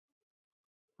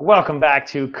Welcome back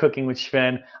to Cooking with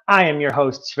Sven. I am your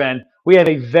host, Sven. We have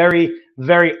a very,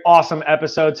 very awesome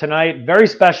episode tonight. Very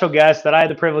special guest that I had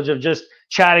the privilege of just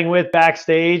chatting with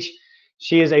backstage.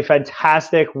 She is a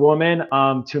fantastic woman.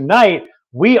 Tonight,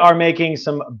 we are making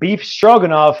some beef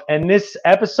stroganoff. And this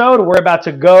episode, we're about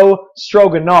to go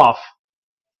Stroganoff.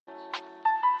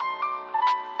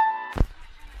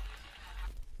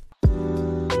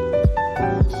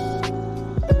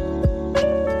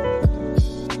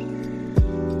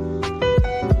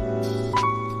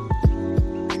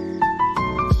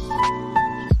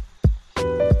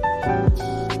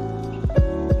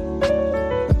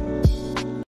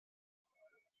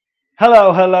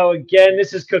 Hello again.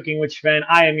 This is Cooking with Sven.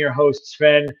 I am your host,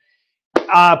 Sven.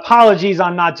 Apologies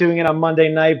on not doing it on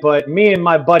Monday night, but me and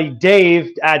my buddy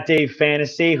Dave at Dave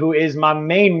Fantasy, who is my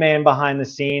main man behind the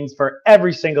scenes for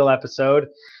every single episode,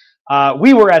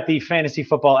 we were at the Fantasy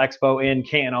Football Expo in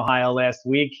Canton, Ohio last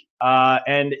week,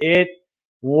 and it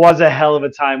was a hell of a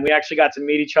time. We actually got to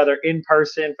meet each other in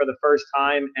person for the first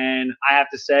time, and I have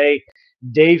to say,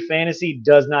 Dave Fantasy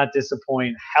does not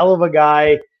disappoint. Hell of a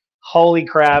guy. Holy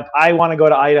crap. I want to go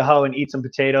to Idaho and eat some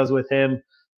potatoes with him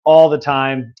all the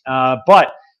time.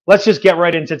 But let's just get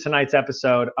right into tonight's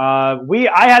episode. She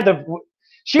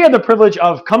had the privilege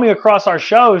of coming across our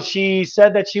show. She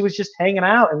said that she was just hanging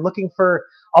out and looking for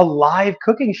a live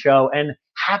cooking show and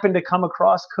happened to come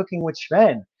across Cooking with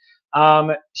Sven.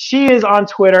 She is on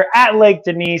Twitter at Lake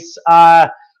Denise.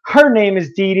 Her name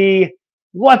is Dee Dee.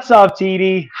 What's up, Dee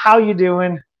Dee? How you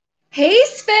doing? Hey,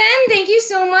 Sven. Thank you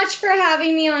so much for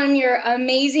having me on your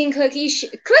amazing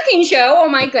cooking show. Oh,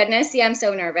 my goodness. Yeah, I'm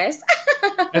so nervous.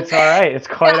 It's all right. It's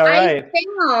quite all right.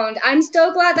 I'm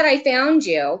so glad that I found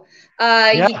you.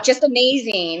 You're just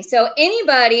amazing. So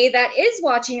anybody that is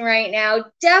watching right now,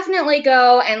 definitely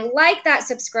go and like that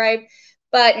subscribe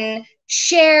button,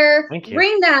 share,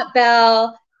 ring that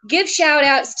bell, give shout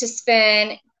outs to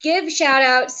Sven. Give shout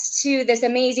outs to this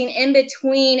amazing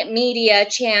in-between media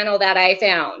channel that I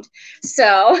found.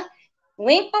 So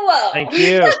link below. Thank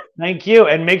you. Thank you.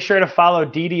 And make sure to follow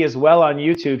Dee Dee as well on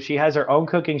YouTube. She has her own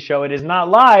cooking show. It is not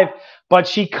live, but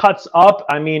she cuts up.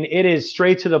 I mean, it is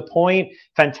straight to the point.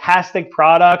 Fantastic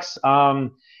products.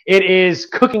 It is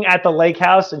cooking at the lake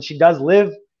house, and she does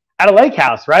live at a lake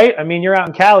house, right? I mean, you're out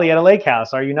in Cali at a lake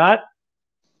house, are you not?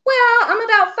 Well, I'm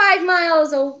about 5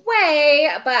 miles away,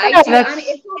 but it's like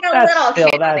a little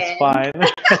cabin. That's fine.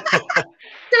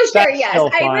 So sure, yes,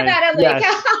 I live at a lake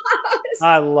house.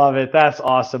 I love it. That's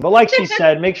awesome. But like she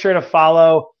said, make sure to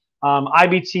follow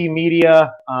IBT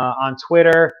Media on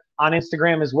Twitter, on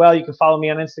Instagram as well. You can follow me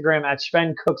on Instagram at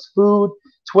Sven Cooks Food,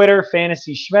 Twitter,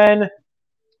 Fantasy Sven.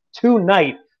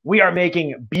 Tonight, we are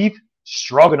making beef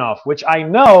stroganoff, which I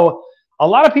know a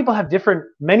lot of people have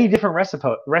many different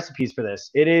recipes for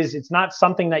this. It's not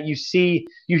something that you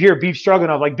hear beef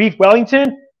stroganoff, like beef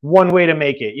Wellington, one way to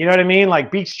make it. You know what I mean?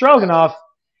 Like beef stroganoff,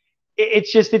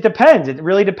 it depends. It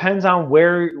really depends on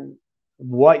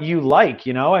what you like,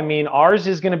 you know? I mean, ours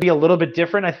is going to be a little bit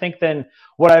different, I think, than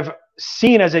what I've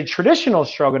seen as a traditional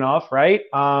stroganoff, right?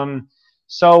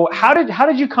 So how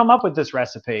did you come up with this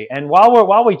recipe? And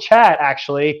while we chat,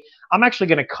 actually, I'm actually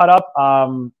going to cut up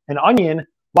an onion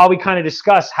while we kind of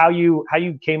discuss how you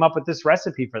came up with this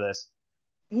recipe for this.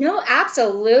 No,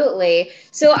 absolutely.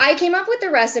 So I came up with the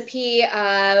recipe.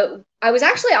 I was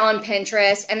actually on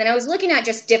Pinterest, and then I was looking at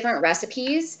just different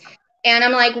recipes. And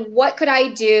I'm like, what could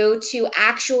I do to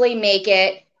actually make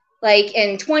it like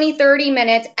in 20, 30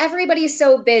 minutes? Everybody's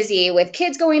so busy with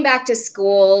kids going back to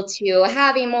school to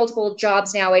having multiple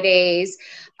jobs nowadays.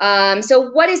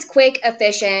 So what is quick,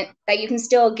 efficient, that you can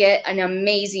still get an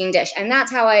amazing dish? And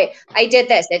that's how I did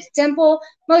this. It's simple.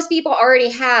 Most people already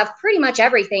have pretty much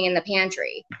everything in the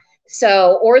pantry.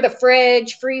 So, or the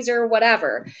fridge, freezer,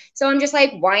 whatever. So I'm just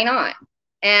like, why not?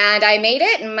 And I made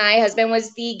it, and my husband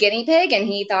was the guinea pig, and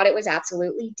he thought it was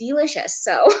absolutely delicious.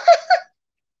 So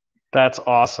that's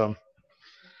awesome.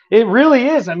 It really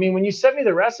is. I mean, when you sent me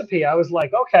the recipe, I was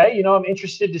like, okay, I'm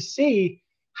interested to see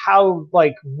how,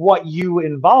 like, what you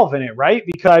involve in it, right?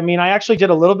 Because I mean, I actually did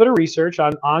a little bit of research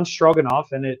on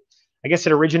stroganoff, and I guess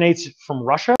it originates from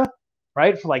Russia,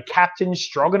 right? For like Captain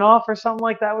Stroganoff or something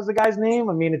like that was the guy's name.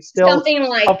 I mean, it's still something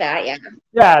like that, yeah.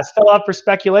 Yeah, it's still up for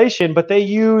speculation, but they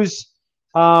use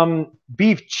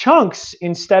beef chunks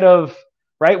instead of,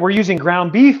 right? We're using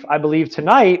ground beef, I believe,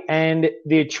 tonight, and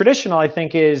the traditional, I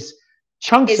think, is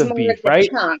chunks of beef, right?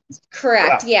 Chunks.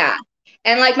 Correct, yeah.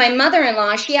 And like my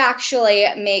mother-in-law, she actually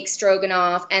makes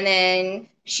stroganoff, and then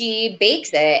she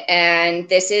bakes it, and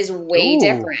this is way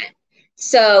different.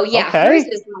 So yeah, Okay. hers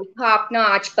is like top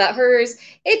notch, but hers,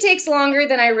 it takes longer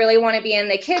than I really want to be in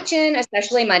the kitchen,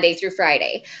 especially Monday through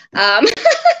Friday.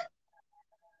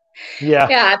 Yeah.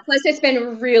 Yeah, plus it's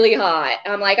been really hot.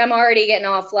 I'm already getting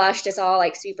all flushed. It's all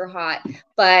like super hot.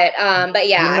 But You don't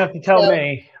yeah. have to tell So,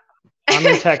 me. I'm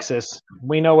in Texas.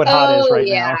 We know what hot is oh right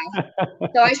yeah. now.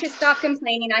 So I should stop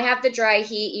complaining. I have the dry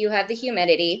heat, you have the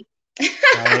humidity.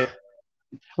 Right.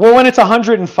 Well, when it's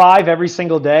 105 every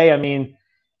single day, I mean,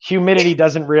 humidity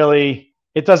doesn't really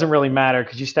matter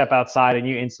because you step outside and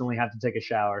you instantly have to take a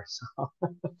shower. So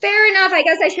Fair enough. I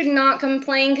guess I should not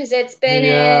complain because it's been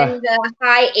yeah, in the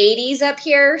high 80s up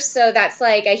here. So that's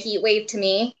like a heat wave to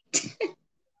me.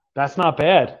 that's not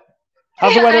bad.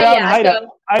 How's the weather out in Yeah,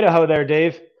 so Idaho there,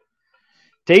 Dave?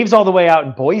 Dave's all the way out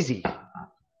in Boise.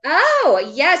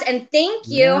 oh yes, and thank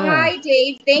you. Yeah. Hi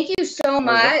Dave. Thank you so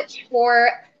much for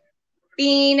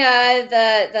being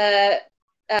the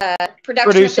production of the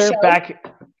Producer show. back.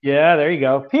 Yeah, there you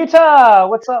go. Peter,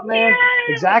 what's up, man?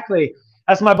 Exactly.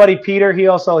 That's my buddy Peter. He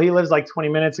lives like 20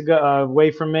 minutes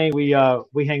away from me. We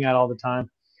hang out all the time.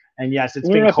 And yes, it's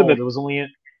been cold. It was only in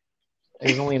the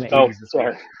 80s this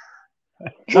week.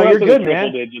 No, you're good,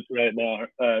 man. Triple digits right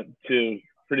now, too,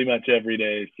 pretty much every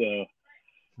day. So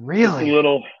really,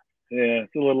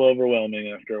 it's a little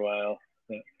overwhelming after a while.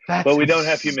 But we don't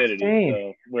have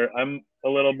humidity, so I'm a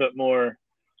little bit more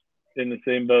in the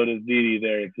same boat as Dee Dee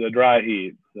there. It's a dry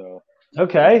heat. So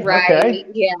okay, Right. okay,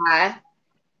 Yeah.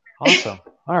 awesome.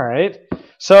 All right,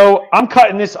 so I'm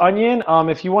cutting this onion.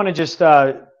 If you want to just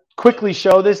quickly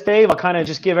show this, Dave, I'll kind of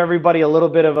just give everybody a little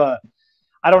bit of a.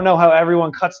 I don't know how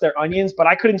everyone cuts their onions, but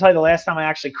I couldn't tell you the last time I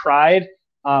actually cried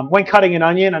when cutting an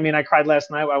onion. I mean, I cried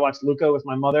last night. I watched Luca with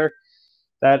my mother.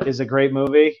 That is a great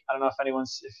movie. I don't know if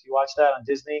you watch that on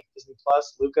Disney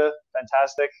Plus. Luca,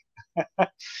 fantastic.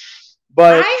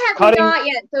 But I have not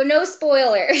yet, so no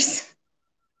spoilers.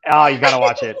 Oh, you got to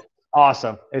watch it.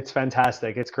 Awesome. It's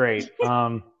fantastic. It's great.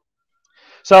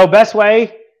 So best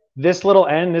way, this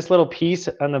little piece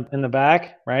in the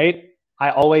back, right? You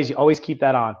always keep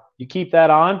that on. You keep that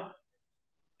on,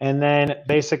 and then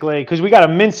basically, because we got to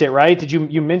mince it, right? Did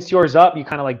you mince yours up? You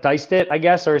kind of like diced it, I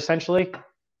guess, or essentially?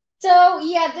 So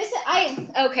yeah,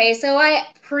 so I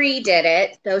pre-did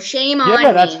it. So shame on me.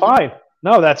 Yeah, that's fine.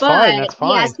 No, that's fine. That's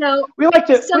fine. Yeah, so we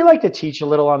like to teach a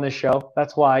little on this show.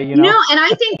 That's why, you know. No, and I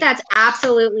think that's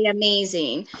absolutely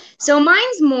amazing. So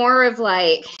mine's more of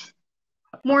like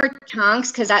more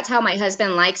chunks because that's how my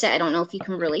husband likes it. I don't know if you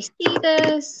can really see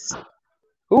this.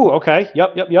 Ooh, okay.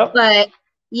 Yep. But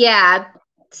yeah,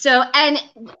 so and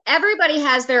everybody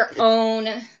has their own.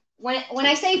 When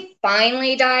I say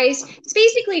finely diced, it's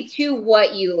basically to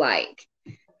what you like.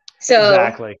 So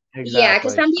exactly. Yeah,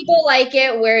 because some people like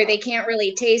it where they can't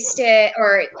really taste it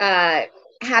or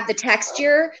have the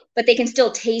texture, but they can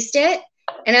still taste it.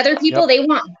 And other people, they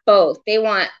want both. They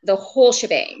want the whole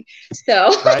shebang.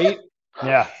 So right?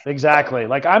 Yeah, exactly.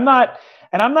 Like I'm not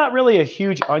really a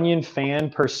huge onion fan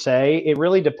per se. It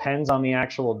really depends on the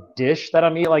actual dish that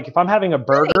I'm eating. Like if I'm having a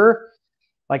burger,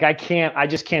 like I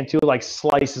just can't do like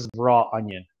slices of raw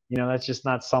onion. You know, that's just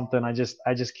not something I just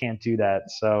can't do that.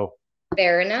 So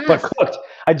fair enough. But cooked,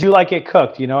 I do like it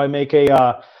cooked. You know, I make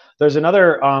there's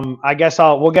another. I guess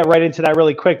we'll get right into that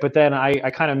really quick. But then I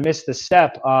kind of missed the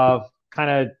step of kind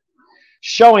of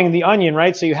showing the onion,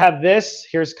 right? So you have this.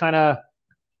 Here's kind of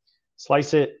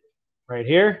slice it right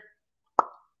here.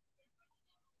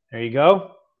 There you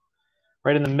go.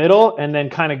 Right in the middle, and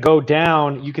then kind of go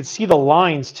down. You can see the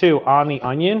lines too on the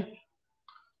onion.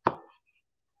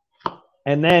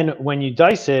 And then when you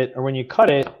dice it or when you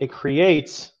cut it, it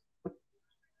creates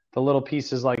the little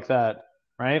pieces like that,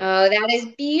 right? Oh, that is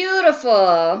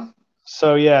beautiful.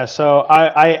 So yeah, so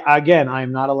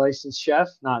I'm not a licensed chef,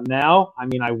 not now. I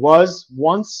mean, I was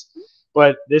once,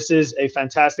 but this is a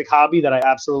fantastic hobby that I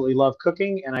absolutely love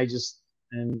cooking, and I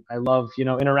love, you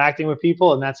know, interacting with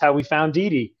people, and that's how we found Dee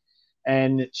Dee.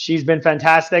 And she's been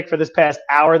fantastic for this past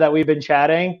hour that we've been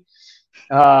chatting.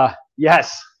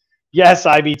 Yes,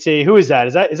 IBT. Who is that?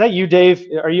 Is that you, Dave?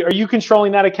 Are you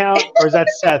controlling that account, or is that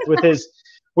Seth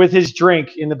with his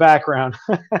drink in the background?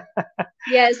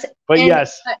 Yes. But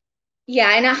yes.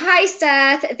 Yeah, and hi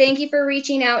Seth. Thank you for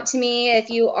reaching out to me. If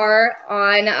you are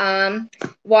on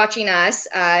watching us,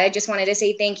 I just wanted to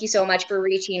say thank you so much for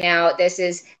reaching out. This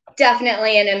is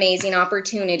definitely an amazing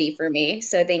opportunity for me.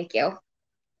 So thank you.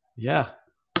 Yeah,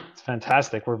 it's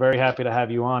fantastic. We're very happy to have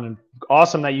you on, and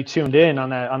awesome that you tuned in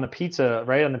on the pizza,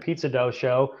 right, on the Pizza Dough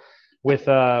show with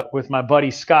my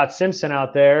buddy Scott Simpson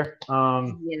out there.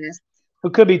 Yes. Who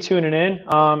could be tuning in.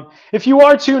 If you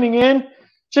are tuning in,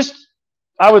 just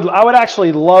I would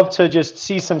actually love to just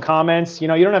see some comments. You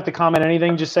know, you don't have to comment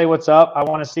anything. Just say what's up. I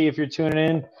want to see if you're tuning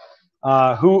in.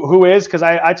 Who is? Because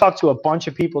I talked to a bunch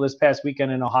of people this past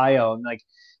weekend in Ohio, and like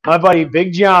my buddy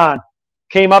Big John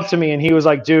came up to me and he was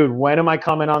like, "Dude, when am I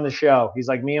coming on the show?" He's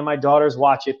like, "Me and my daughters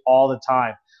watch it all the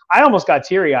time." I almost got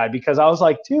teary-eyed because I was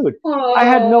like, "Dude, I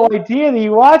had no idea that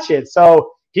you watch it."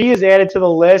 So he is added to the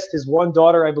list. His one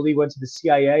daughter, I believe, went to the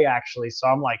CIA actually. So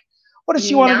I'm like, what does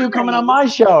she want to do coming on my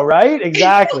show, right?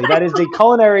 Exactly. That is the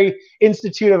Culinary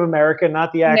Institute of America,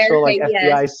 not the actual like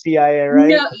FBI, CIA, right?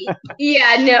 No,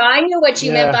 no, I knew what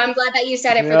you meant, but I'm glad that you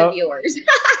said it for the viewers.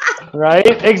 Right?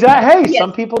 Exactly. Hey,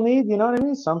 some people need, you know what I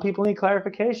mean? Some people need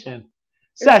clarification.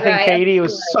 Seth and Katie, it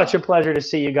was such a pleasure to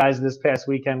see you guys this past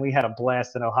weekend. We had a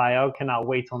blast in Ohio. Cannot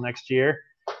wait till next year.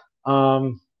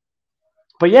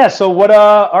 But yeah, so what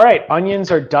all right,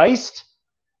 onions are diced.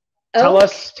 Tell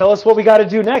us what we got to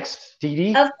do next, Dee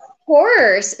Dee. Of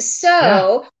course.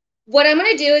 So what I'm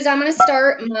going to do is I'm going to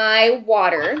start my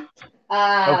water.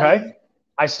 Okay.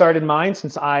 I started mine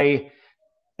since I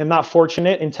am not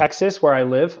fortunate in Texas where I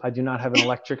live. I do not have an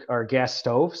electric or gas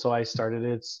stove, so I started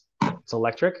it's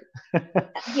electric.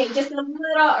 Yeah, just a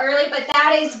little early, but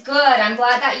that is good. I'm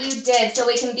glad that you did, so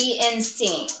we can be in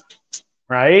sync.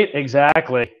 Right?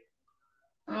 Exactly.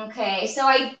 Okay, so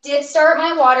I did start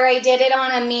my water. I did it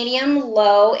on a medium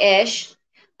low-ish.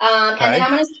 And then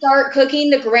I'm going to start cooking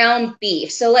the ground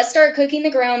beef. So let's start cooking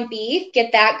the ground beef.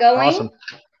 Get that going. Awesome.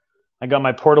 I got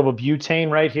my portable butane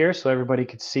right here so everybody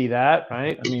could see that,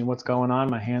 right? I mean, what's going on?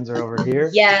 My hands are over here.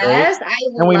 Yes, right? I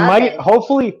love And we might, it.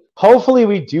 hopefully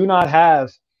we do not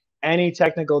have any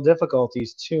technical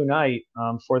difficulties tonight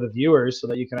for the viewers so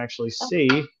that you can actually see.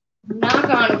 Knock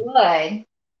on wood.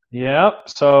 Yep.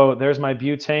 So there's my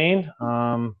butane.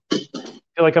 I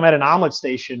feel like I'm at an omelet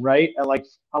station, right? On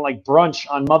like brunch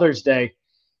on Mother's Day.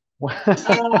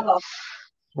 Oh.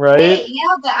 Right? Hey,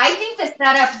 yeah, but I think the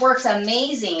setup works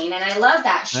amazing, and I love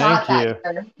that shot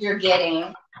that you're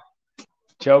getting.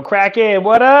 Joe Kraken,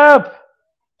 what up?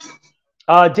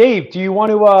 Dave, do you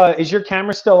want to? Is your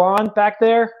camera still on back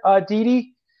there, Dee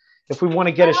Dee? If we want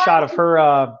to get a shot of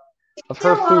her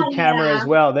food camera as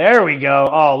well. There we go.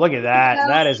 Oh, look at that.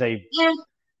 That is a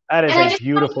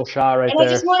beautiful shot right there. I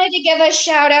just wanted to give a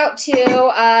shout out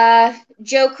to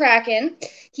Joe Kraken.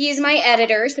 He's my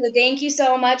editor, so thank you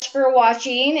so much for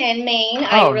watching in Maine.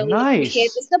 I really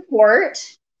appreciate the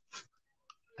support.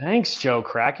 Thanks, Joe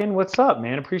Kraken. What's up,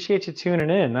 man? Appreciate you tuning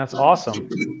in. That's awesome.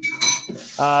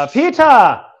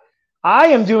 Peter, I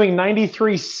am doing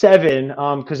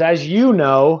 93.7 because, as you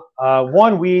know,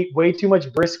 one, we eat way too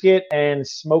much brisket and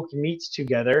smoked meats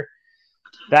together.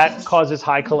 That causes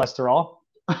high cholesterol,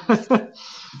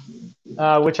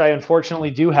 which I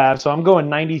unfortunately do have. So I'm going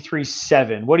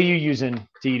 93.7. What are you using,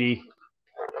 Dee Dee?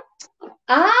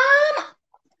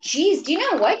 Geez, do you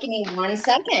know what? Give me 1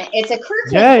 second. It's a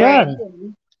Kirkland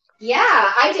brand. Yeah,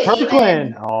 I didn't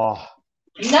Kirkland.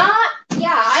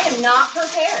 I am not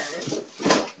prepared.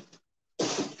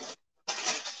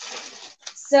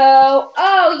 So,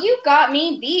 you got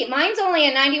me beat. Mine's only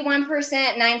a 91%,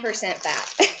 9%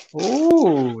 fat.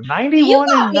 Ooh, 91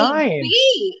 and 9.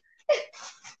 Beat.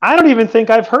 I don't even think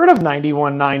I've heard of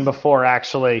 91.9 before,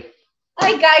 actually.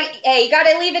 You got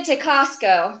to leave it to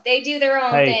Costco. They do their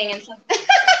own thing.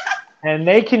 And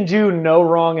they can do no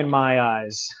wrong in my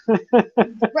eyes.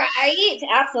 Right?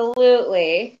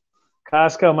 Absolutely.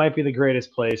 Costco might be the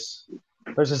greatest place.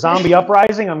 There's a zombie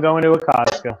uprising. I'm going to a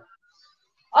Costco.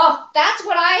 Oh, that's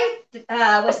what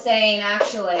I was saying,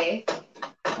 actually.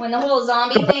 When the whole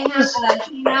zombie thing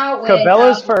came out.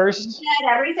 Cabela's first. Said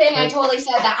everything. I totally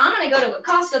said that. I'm going to go to a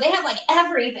Costco. They have, like,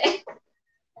 everything.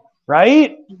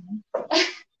 Right?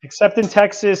 Except in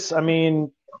Texas, I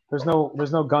mean, there's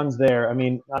no guns there. I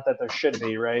mean, not that there should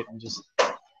be, right? I'm just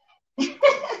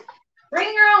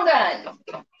bring your own gun.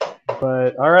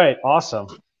 But all right, awesome.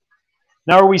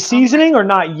 Now, are we seasoning or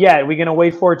not yet? Are we gonna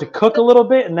wait for it to cook a little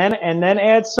bit and then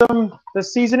add the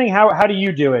seasoning? How do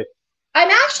you do it? I'm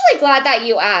actually glad that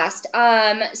you asked.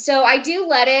 So I do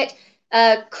let it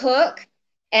cook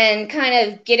and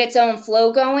kind of get its own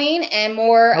flow going and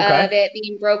more of it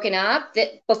being broken up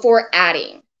before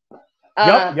adding.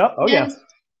 Yep. Oh, yeah.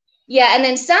 Yeah, and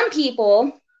then some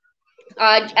people,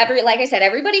 like I said,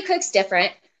 everybody cooks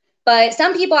different, but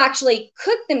some people actually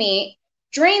cook the meat,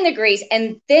 drain the grease,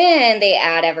 and then they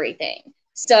add everything.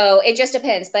 So it just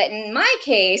depends. But in my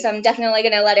case, I'm definitely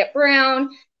going to let it brown,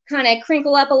 kind of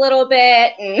crinkle up a little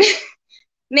bit, and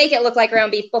make it look like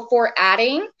ground beef before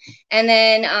adding. And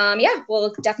then,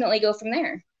 we'll definitely go from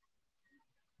there.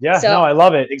 Yeah, no, I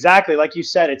love it. Exactly. Like you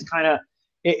said, it's kind of,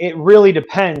 it really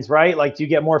depends, right? Like, do you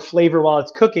get more flavor while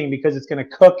it's cooking because it's going to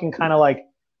cook and kind of like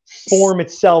form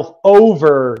itself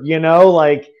over, you know,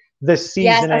 like the Yes,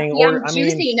 seasoning, see, or I'm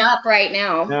juicing up right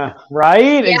now. yeah,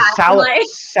 right? Yeah, And I'm like,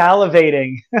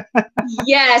 salivating.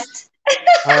 yes.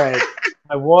 All right,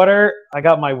 my water. I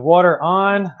got my water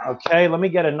on. Okay, let me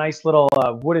get a nice little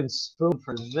wooden spoon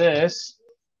for this.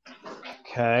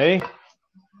 Okay.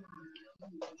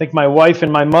 I think my wife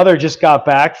and my mother just got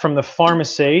back from the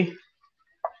pharmacy.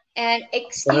 And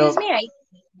excuse me,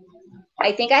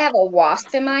 I think I have a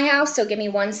wasp in my house, so give me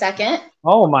 1 second.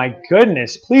 Oh my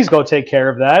goodness! Please go take care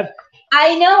of that.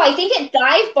 I know. I think it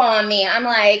dive bombed me. I'm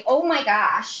like, oh my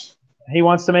gosh. He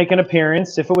wants to make an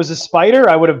appearance. If it was a spider,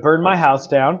 I would have burned my house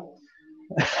down.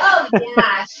 Oh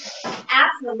yeah,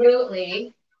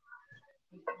 absolutely.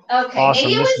 Okay, Awesome.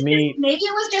 maybe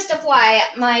it was just a fly.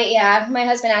 My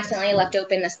husband accidentally left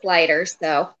open the slider,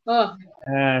 so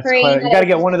It's quite, you got to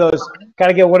get one of those. Got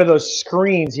to get one of those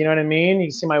screens. You know what I mean? You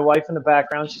can see my wife in the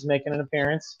background. She's making an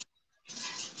appearance.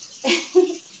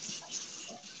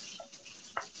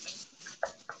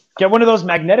 Get one of those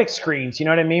magnetic screens. You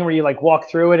know what I mean? Where you like walk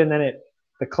through it and then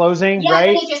the closing, yeah,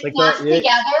 right? They just like snaps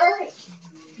together.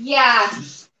 Yeah.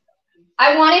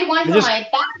 I wanted one for my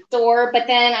back door, but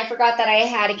then I forgot that I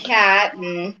had a cat,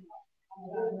 and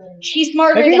she's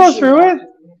smarter than she is. Through it.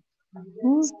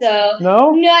 So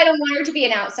no, I don't want her to be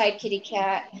an outside kitty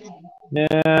cat.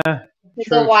 Yeah.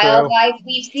 The wildlife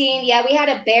we've seen. Yeah, we had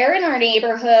a bear in our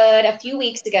neighborhood a few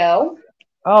weeks ago.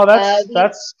 Oh,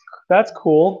 that's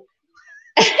cool.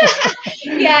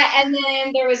 Yeah, and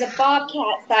then there was a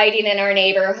bobcat sighting in our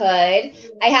neighborhood.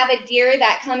 I have a deer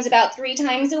that comes about 3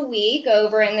 times a week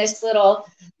over in this little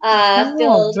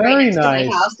field right next to my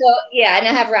house. So yeah, and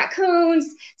I have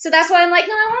raccoons. So that's why I'm like,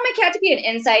 no, I want my cat to be an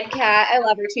inside cat. I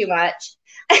love her too much.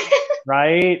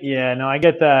 Right? Yeah, no, I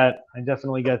get that. I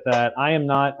definitely get that.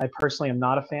 I personally am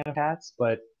not a fan of cats,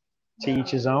 but to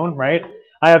each his own, right?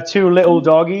 I have 2 little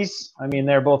doggies. I mean,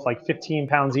 they're both like 15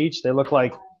 pounds each. They look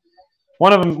like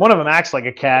one of them acts like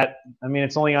a cat. I mean,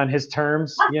 it's only on his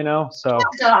terms, you know. So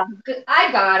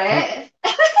I got it.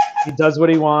 He does what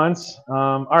he wants.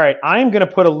 All right, I'm gonna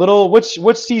put a little. Which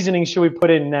seasoning should we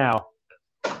put in now?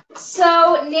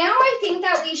 So now I think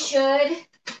that we should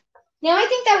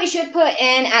put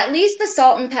in at least the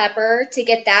salt and pepper to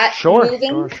get that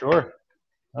moving. Sure.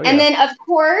 Oh, and then of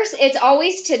course it's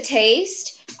always to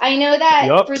taste. I know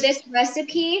that for this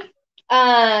recipe.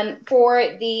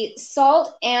 For the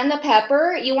salt and the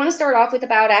pepper, you want to start off with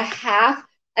about a half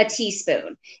a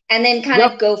teaspoon and then kind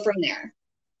of go from there.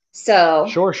 So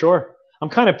sure. I'm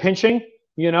kind of pinching,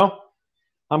 you know.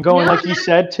 I'm going like you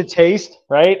said to taste,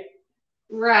 right?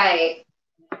 Right.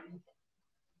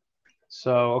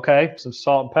 So okay, some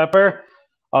salt and pepper.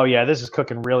 Oh yeah, this is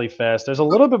cooking really fast. There's a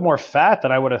little bit more fat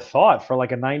than I would have thought for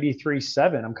like a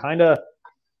 93.7. I'm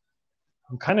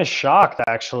kind of shocked,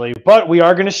 actually. But we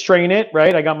are going to strain it,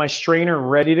 right? I got my strainer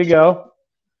ready to go.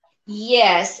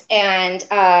 Yes, and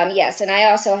and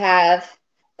I also have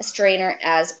a strainer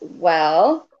as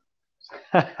well.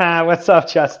 What's up,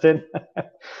 Justin?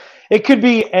 It could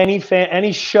be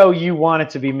any show you want it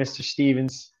to be, Mr.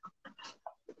 Stevens.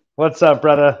 What's up,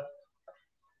 brother?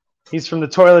 He's from the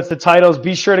Toilets to Titles.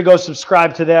 Be sure to go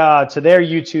subscribe to their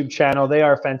YouTube channel. They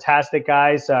are fantastic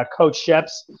guys. Coach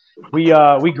Sheps. We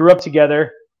grew up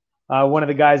together. One of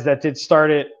the guys that did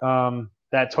start it,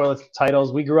 that Toilets to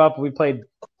Titles. We grew up. We played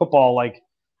football like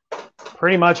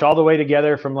pretty much all the way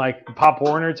together from like Pop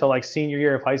Warner to like senior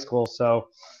year of high school. So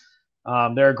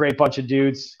they're a great bunch of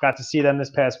dudes. Got to see them this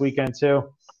past weekend too.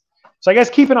 So I guess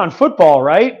keeping on football,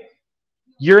 right?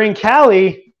 You're in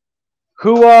Cali.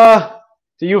 Who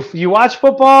do you watch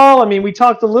football? I mean, we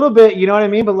talked a little bit, you know what I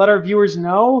mean? But let our viewers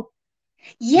know.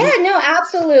 Yeah, no,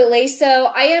 absolutely. So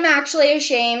I am actually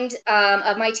ashamed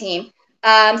of my team.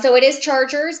 So it is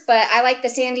Chargers, but I like the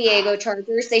San Diego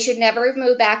Chargers. They should never have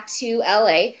moved back to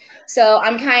LA. So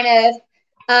I'm kind of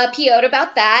PO'd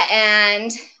about that.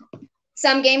 And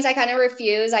some games I kind of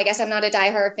refuse. I guess I'm not a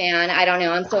diehard fan. I don't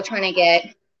know. I'm still trying to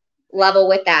get level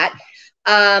with that.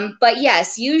 But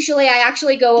yes, usually I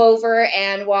actually go over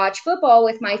and watch football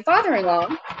with my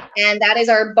father-in-law, and that is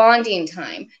our bonding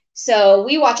time. So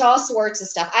we watch all sorts of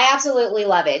stuff. I absolutely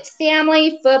love it. It's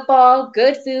family, football,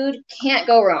 good food, can't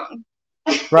go wrong.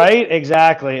 Right?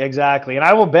 Exactly. And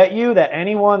I will bet you that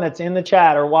anyone that's in the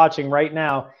chat or watching right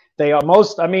now, they are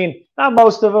not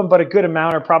most of them, but a good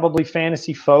amount are probably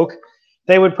fantasy folk.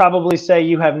 They would probably say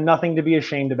you have nothing to be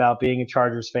ashamed about being a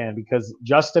Chargers fan, because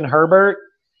Justin Herbert,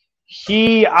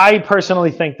 I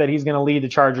personally think that he's going to lead the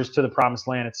Chargers to the promised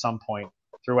land at some point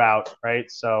throughout, right?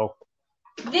 So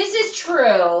this is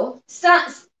true.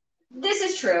 This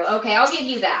is true. Okay, I'll give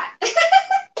you that.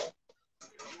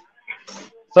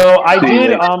 So I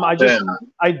did.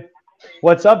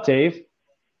 What's up, Dave?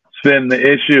 Sven, the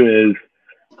issue is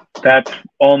that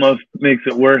almost makes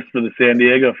it worse for the San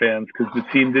Diego fans because the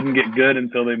team didn't get good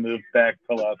until they moved back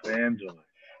to Los Angeles.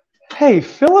 Hey,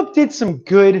 Philip did some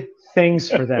good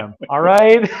things for them. All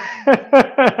right.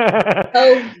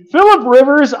 Philip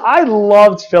Rivers, I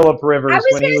loved Philip Rivers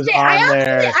when he was on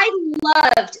there. I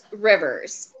loved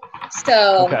Rivers.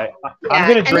 So okay, I'm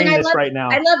gonna drain this right now.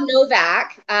 I love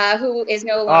Novak, who is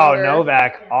no longer. Oh,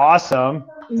 Novak, awesome.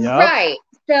 Yep. Right.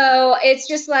 So it's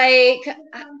just like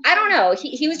I don't know.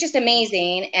 He was just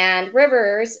amazing, and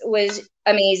Rivers was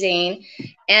amazing,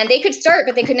 and they could start,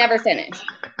 but they could never finish.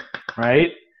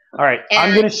 Right. All right. And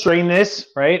I'm gonna strain this.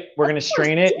 Right. We're gonna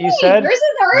strain it. You said yours is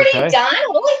already done.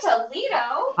 Holy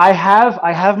Toledo! I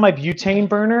have my butane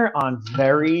burner on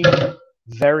very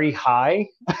high.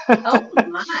 Oh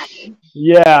my.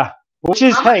 Yeah, which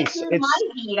is it's my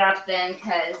heat up then,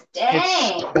 cause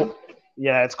dang.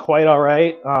 It's quite all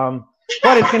right.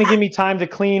 But it's gonna give me time to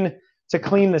clean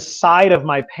the side of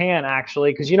my pan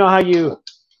actually, because you know how you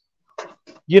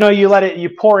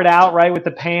pour it out right with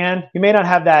the pan. You may not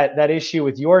have that issue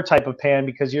with your type of pan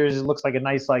because yours looks like a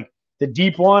nice the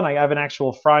deep one. I have an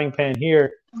actual frying pan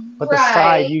here, but the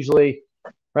side usually.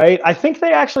 Right, I think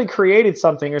they actually created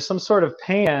something or some sort of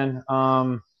pan.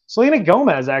 Selena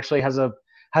Gomez actually has a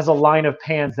line of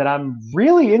pans that I'm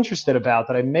really interested about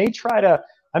that I may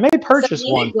purchase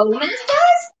one. Selena Gomez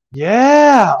does?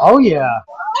 Yeah, oh yeah,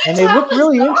 and they look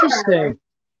really interesting.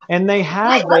 And they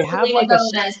have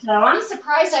Gomez, so I'm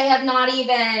surprised I have not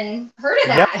even heard of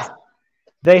that. Yeah.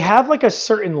 They have like a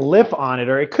certain lip on it,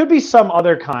 or it could be some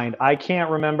other kind. I can't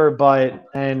remember,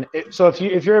 so if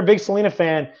you're a big Selena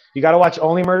fan, you got to watch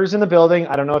Only Murders in the Building.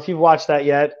 I don't know if you've watched that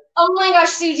yet. Oh my gosh,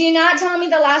 so do not tell me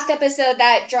the last episode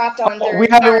that dropped on Thursday. We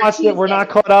haven't watched it. We're not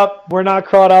caught up.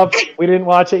 We didn't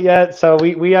watch it yet, so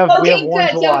we have one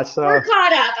to watch. So we're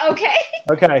caught up. Okay.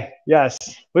 Okay. Yes.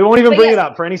 We won't even bring it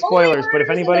up for any spoilers. But if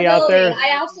anybody out there,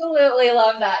 I absolutely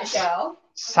love that show.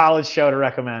 Solid show to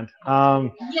recommend.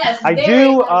 Yes, I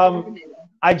do.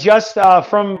 I just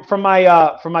from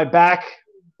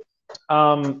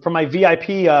my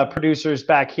VIP producers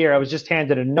back here, I was just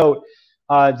handed a note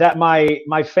that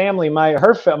my family, my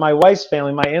wife's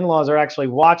family, my in-laws are actually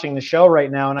watching the show right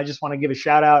now, and I just want to give a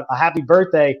shout out, a happy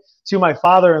birthday to my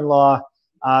father-in-law.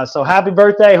 So happy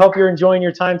birthday! Hope you're enjoying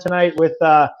your time tonight with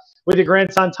your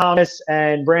grandson Thomas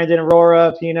and Brandon,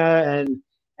 Aurora, Pina,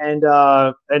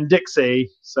 and Dixie.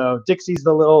 So Dixie's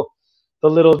the little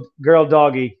girl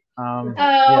doggy. Well,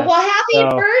 happy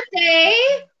birthday!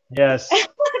 Yes.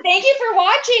 Thank you for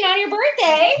watching on your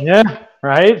birthday. Yeah.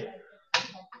 Right.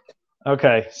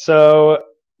 Okay. So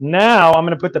now I'm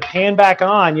gonna put the pan back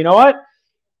on. You know what?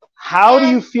 How do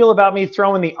you feel about me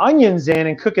throwing the onions in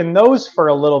and cooking those for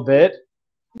a little bit?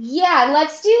 Yeah,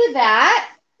 let's do that.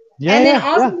 Yeah, and then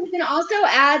you can also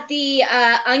add the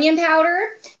onion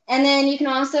powder, and then you can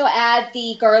also add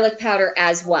the garlic powder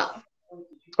as well.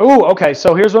 Oh, okay.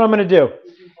 So here's what I'm going to do.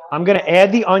 I'm going to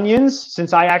add the onions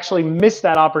since I actually missed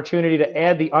that opportunity to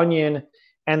add the onion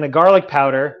and the garlic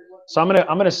powder. So I'm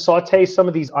going to saute some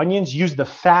of these onions, use the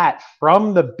fat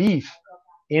from the beef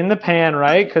in the pan,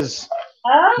 right? Because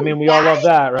we all love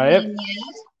that, right?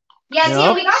 Yeah,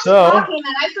 see, we got to talking,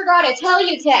 and I forgot to tell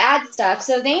you to add stuff,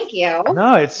 so thank you.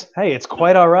 No, it's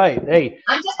quite all right. Hey,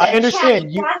 I understand.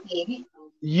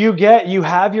 You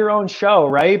have your own show,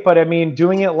 right? But I mean,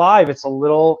 doing it live, it's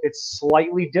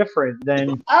slightly different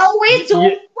than. Oh, it's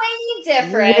way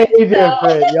different. Way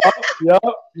different.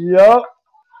 Yep.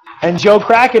 And Joe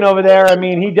Kraken over there, I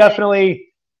mean, he definitely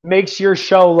makes your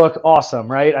show look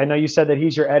awesome, right? I know you said that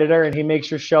he's your editor, and he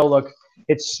makes your show look.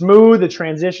 It's smooth. The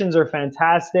transitions are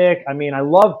fantastic. I mean, I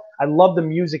love the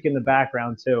music in the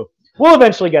background too. We'll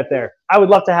eventually get there. I would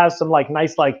love to have some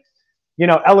nice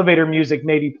elevator music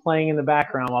maybe playing in the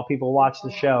background while people watch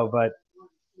the show, but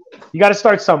you got to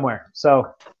start somewhere.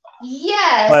 So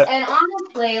yes, and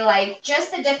honestly,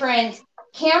 just the different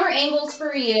camera angles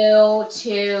for you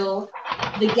to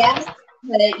the guests,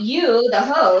 you, the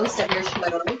host of your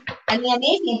show, and the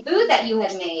amazing food that you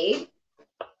have made.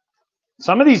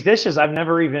 Some of these dishes I've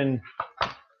never even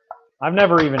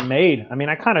made. I mean,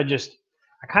 I kind of just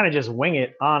wing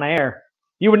it on air.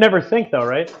 You would never think though,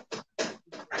 right?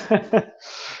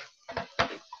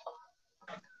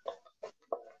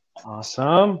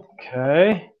 Awesome.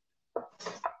 Okay.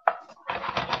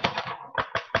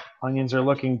 Onions are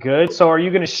looking good. So are you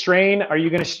going to strain?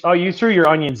 Oh, you threw your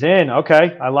onions in.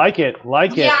 Okay. I like it.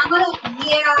 Yeah,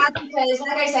 because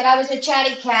like I said, I was with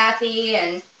Chatty Cathy,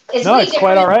 and It's No, way it's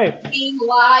quite all right. being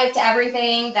live to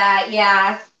everything that,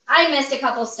 yeah, I missed a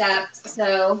couple steps,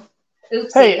 so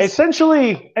oopsies. Hey,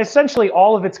 essentially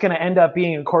all of it's going to end up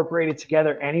being incorporated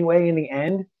together anyway in the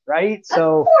end, right?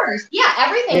 So of course. Yeah,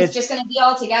 everything's just going to be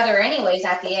all together anyways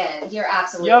at the end. You're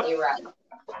absolutely right.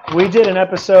 We did an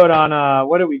episode on,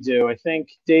 what did we do? I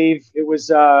think, Dave, it was,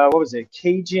 what was it?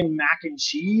 Cajun mac and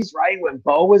cheese, right? When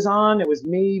Bo was on, it was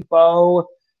me, Bo.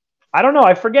 I don't know.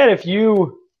 I forget if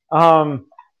you, I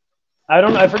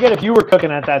forget if you were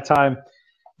cooking at that time,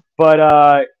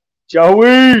 but,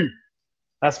 Joey,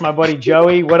 that's my buddy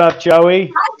Joey. What up,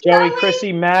 Joey? Hi, Joey,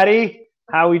 Chrissy, Maddie,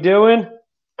 how we doing?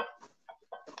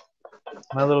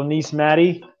 My little niece,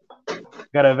 Maddie.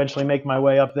 Got to eventually make my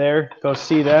way up there, go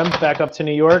see them, back up to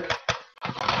New York.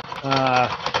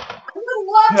 I would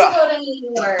love to go to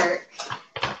New York.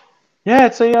 Yeah,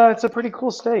 it's a pretty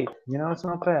cool state. You know, it's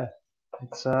not bad.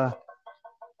 It's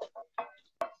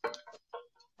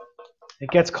it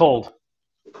gets cold.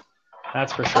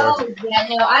 That's for sure. Oh yeah,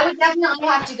 no, I would definitely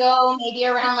have to go maybe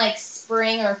around like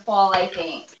spring or fall, I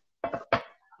think.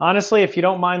 Honestly, if you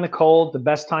don't mind the cold, the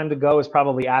best time to go is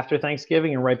probably after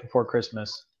Thanksgiving and right before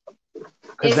Christmas.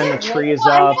 Because then the tree is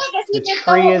up. The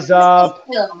tree is up.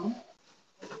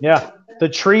 Yeah, the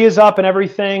tree is up and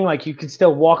everything. Like you can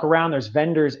still walk around. There's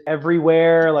vendors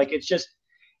everywhere. Like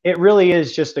it really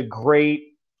is just a great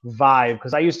vibe.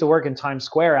 Because I used to work in Times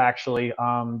Square actually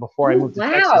before I moved to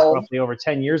Texas roughly over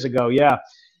 10 years ago. Yeah,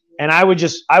 and I would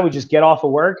just get off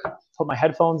of work, put my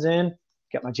headphones in,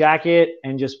 get my jacket,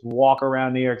 and just walk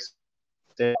around New York,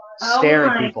 stare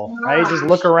at people. Right, just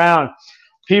look around.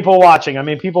 People watching. I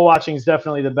mean, people watching is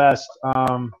definitely the best.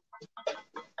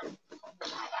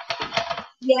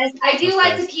 Yes, I do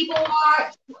like to people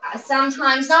watch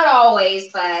sometimes, not always,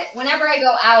 but whenever I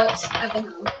go out of the house,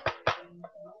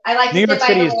 I like New York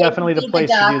City is definitely the place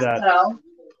to do that. So.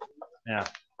 Yeah.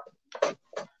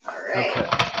 All right. Okay.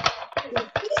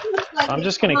 I'm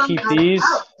just going to keep these.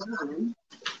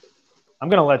 I'm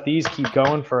going to let these keep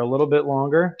going for a little bit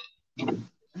longer.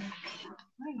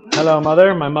 Hello,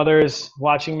 Mother. My mother is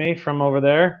watching me from over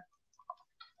there.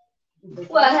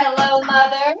 Well, hello,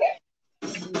 Mother.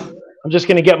 I'm just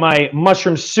going to get my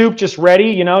mushroom soup just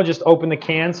ready, you know, just open the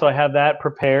can so I have that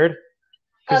prepared.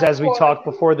 Because as we talked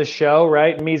before the show,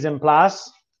 right, mise en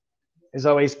place is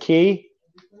always key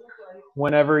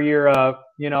whenever you're,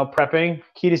 you know, prepping.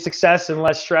 Key to success and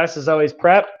less stress is always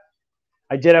prep.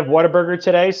 I did have Whataburger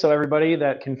today, so everybody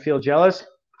that can feel jealous.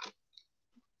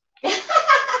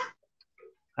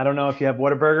 I don't know if you have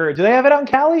Whataburger. Do they have it out in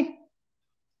Cali?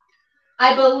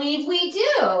 I believe we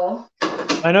do.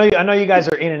 I know you guys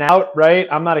are In-N-Out, right?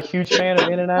 I'm not a huge fan of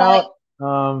In-N-Out.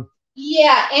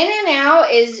 Yeah, In-N-Out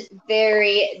is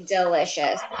very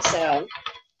delicious. So,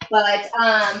 but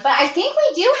I think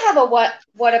we do have a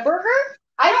Whataburger.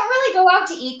 I don't really go out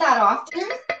to eat that often.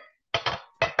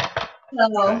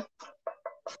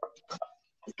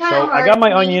 So, I got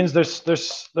my onions.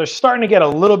 They're starting to get a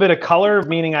little bit of color,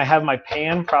 meaning I have my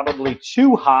pan probably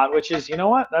too hot, which is, you know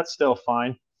what? That's still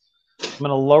fine. I'm going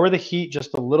to lower the heat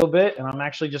just a little bit, and I'm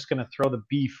actually just going to throw the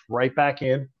beef right back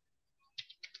in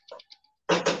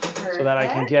so that I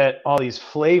can get all these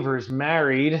flavors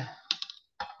married.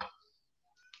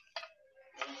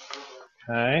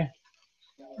 Okay.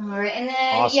 All right, and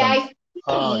then awesome. Yeah,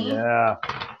 oh yeah.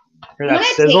 Hear I'm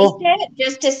that sizzle? Taste it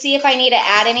just to see if I need to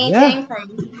add anything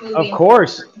from moving. Of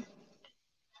course.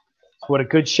 That's what a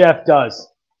good chef does.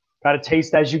 Got to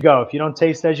taste as you go. If you don't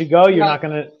taste as you go, you're not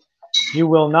going to. You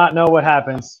will not know what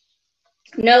happens.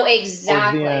 No,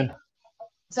 exactly.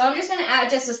 So I'm just going to add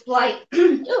just a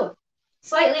slightly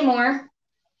more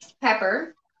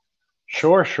pepper.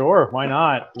 Sure. Why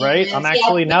not? Right? And I'm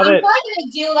actually I'm probably going to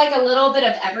do like a little bit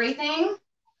of everything.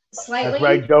 Slightly. That's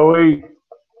right, Joey.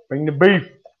 Bring the beef.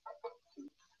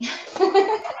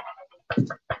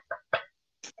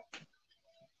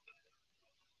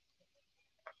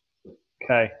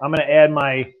 Okay, I'm going to add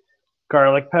my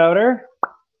garlic powder.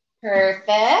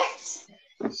 Perfect.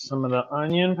 Some of the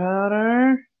onion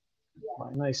powder.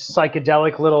 My nice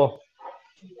psychedelic little,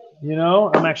 you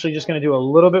know, I'm actually just going to do a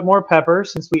little bit more pepper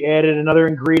since we added another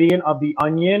ingredient of the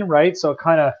onion, right? So it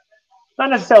kind of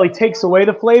not necessarily takes away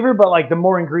the flavor, but like the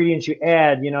more ingredients you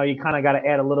add, you know, you kind of got to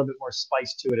add a little bit more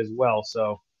spice to it as well.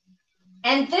 So.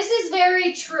 And this is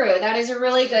very true. That is a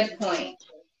really good point.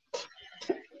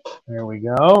 There we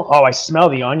go. Oh, I smell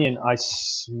the onion.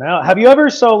 Have you ever,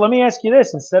 so let me ask you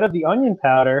this, instead of the onion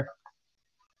powder,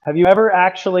 have you ever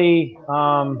actually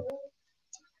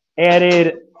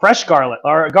added fresh garlic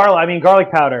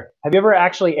garlic powder? Have you ever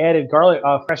actually added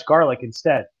fresh garlic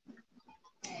instead?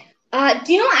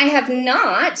 Do you know, I have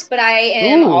not, but I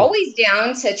am always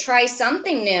down to try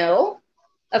something new.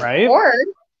 Of course.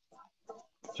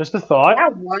 Just a thought. Yeah,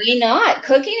 why not?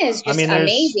 Cooking is just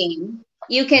amazing.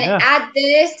 You can add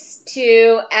this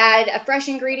to add a fresh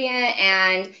ingredient,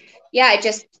 and yeah, it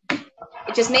just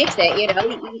makes it, you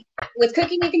know. With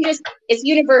cooking, you can just, it's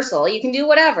universal. You can do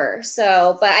whatever.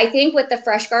 So, but I think with the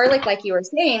fresh garlic, like you were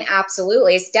saying,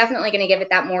 absolutely, it's definitely going to give it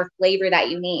that more flavor that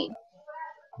you need.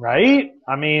 Right?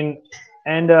 I mean,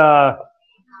 and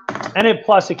it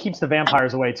plus it keeps the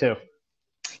vampires away too.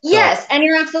 Yes, and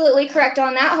you're absolutely correct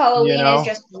on that. Halloween is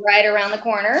just right around the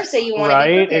corner, so you want to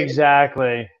be prepared.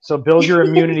 Exactly. So build your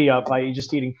immunity up by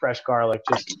just eating fresh garlic.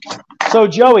 So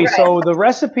Joey, so the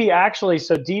recipe actually,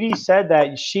 so Dee Dee said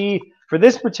that for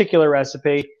this particular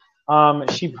recipe,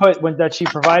 she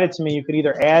provided to me, you could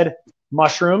either add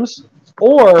mushrooms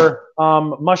or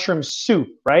mushroom soup,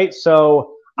 right?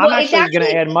 So I'm actually going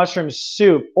to add mushroom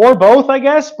soup or both, I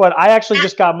guess, but I actually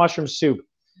just got mushroom soup.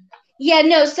 Yeah,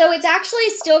 no, so it's actually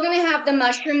still going to have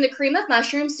the cream of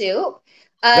mushroom soup,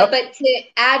 but to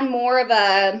add more of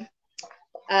a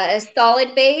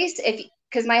solid base,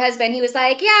 because my husband, he was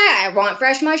like, yeah, I want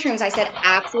fresh mushrooms. I said,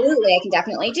 absolutely, I can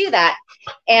definitely do that.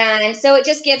 And so it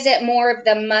just gives it more of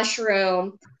the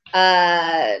mushroom,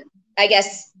 I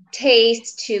guess,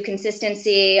 taste to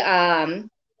consistency in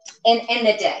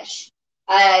the dish.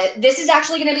 This is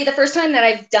actually going to be the first time that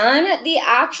I've done the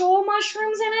actual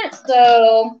mushrooms in it,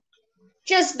 so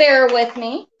just bear with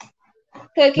me.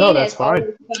 Cooking is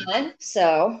always fun,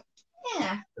 so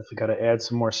yeah. Definitely got to add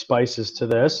some more spices to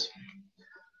this.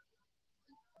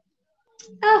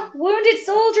 Oh, wounded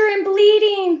soldier and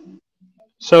bleeding.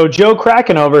 So Joe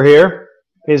Kraken over here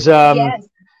is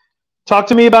talk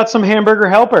to me about some Hamburger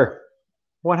Helper.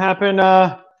 What happened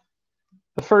the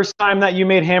first time that you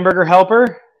made Hamburger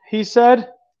Helper? He said.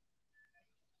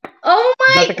 Oh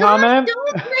my gosh,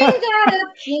 don't bring that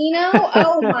up, Gino.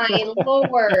 Oh my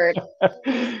Lord.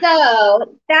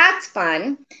 So that's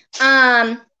fun.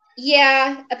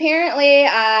 Yeah, apparently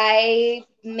I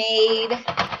made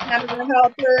Hamburger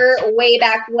Helper way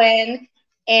back when,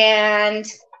 and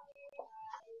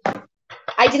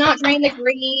I did not drain the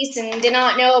grease and did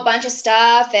not know a bunch of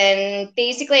stuff. And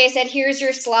basically I said, here's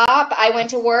your slop. I went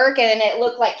to work and it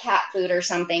looked like cat food or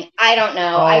something. I don't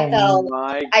know. I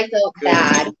felt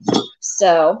bad.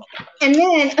 So, and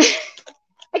then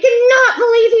I cannot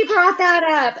believe he brought that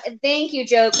up. Thank you,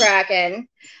 Joe Kraken.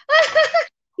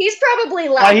 He's probably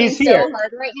laughing so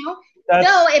hard right now.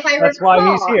 That's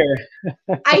why he's here.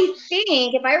 I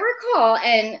think if I recall,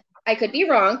 and I could be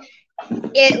wrong,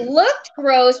 it looked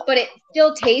gross, but it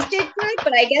still tasted good.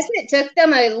 But I guess it took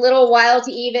them a little while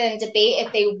to even debate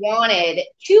if they wanted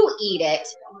to eat it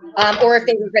or if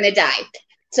they were going to die.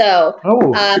 So,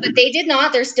 but they did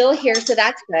not. They're still here, so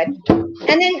that's good.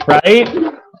 And then,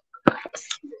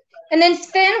 and then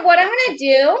Sven, what I'm going to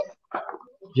do?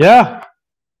 Yeah.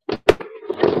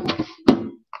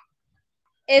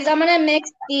 Is I'm going to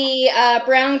mix the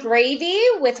brown gravy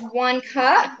with 1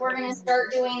 cup. We're going to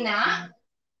start doing that.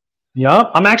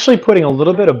 Yeah, I'm actually putting a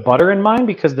little bit of butter in mine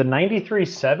because the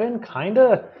 93.7 kind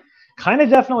of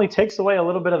definitely takes away a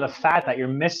little bit of the fat that you're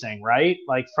missing, right?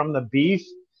 Like from the beef,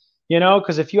 you know,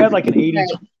 because if you had like an 80-20,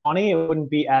 it wouldn't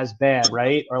be as bad,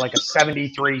 right? Or like a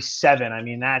 73.7. I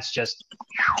mean, that's just,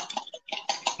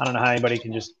 I don't know how anybody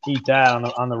can just eat that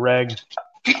on the reg.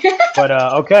 But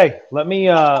okay, let me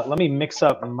mix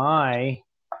up my.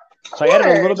 So I added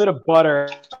a little bit of butter.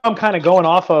 I'm kind of going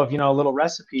off of, a little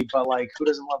recipe, but like, who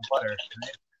doesn't love butter?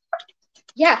 Right?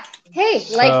 Yeah. Hey,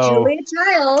 like Julia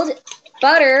Child,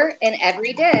 butter in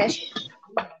every dish.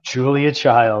 Julia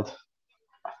Child.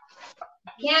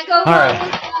 Can't go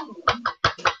wrong.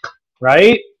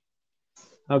 Right?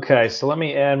 Okay, so let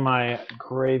me add my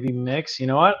gravy mix. You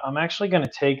know what? I'm actually going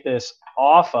to take this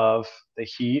off of the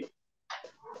heat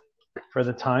for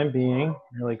the time being.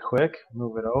 Really quick.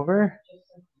 Move it over.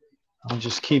 I'll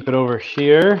just keep it over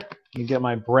here. You get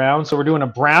my brown. So we're doing a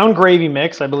brown gravy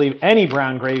mix. I believe any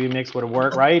brown gravy mix would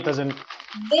work, right? This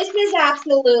is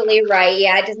absolutely right.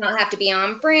 Yeah, it does not have to be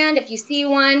on brand. If you see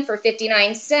one for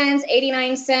 59 cents,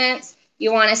 89 cents,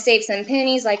 you want to save some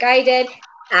pennies like I did,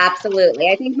 absolutely.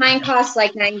 I think mine costs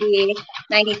like 93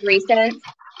 cents.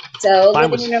 So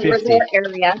living in a resort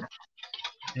area.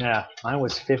 Yeah, mine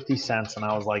was 50 cents. And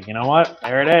I was like, you know what?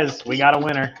 There it is. We got a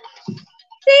winner.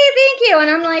 See, thank you. And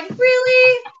I'm like,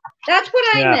 really? That's what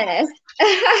I missed.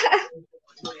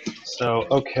 So,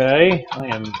 okay. I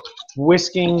am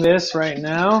whisking this right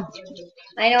now.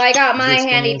 I know I got my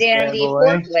handy dandy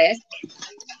fork whisk.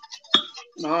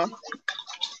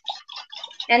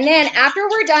 And then after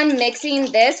we're done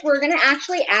mixing this, we're going to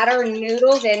actually add our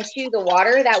noodles into the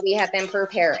water that we have been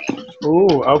preparing.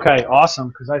 Ooh, okay, awesome.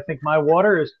 Because I think my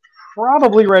water is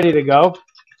probably ready to go.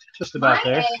 Just about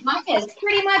there. Mine is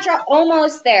pretty much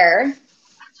almost there.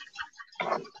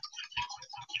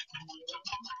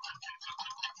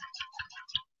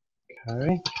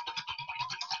 Okay.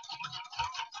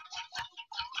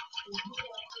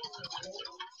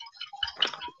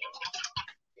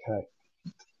 Okay.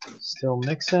 Still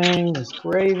mixing this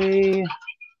gravy.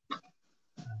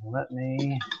 Let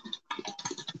me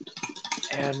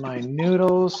add my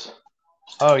noodles.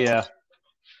 Oh, yeah.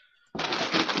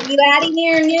 Are you adding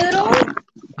your noodles?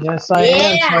 Yes, I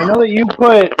am. So I know that you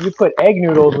put egg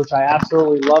noodles, which I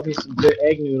absolutely love me some good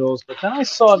egg noodles. But then I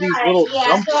saw these little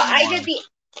so I did the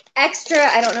extra.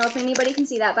 I don't know if anybody can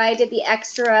see that, but I did the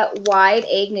extra wide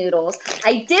egg noodles.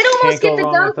 I did almost get the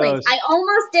dumplings. I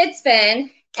almost did,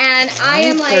 Sven, and right. I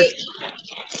am like.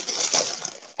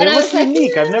 They look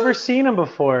unique. I've never seen them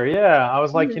before. Yeah, I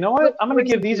was like, you know what? I'm gonna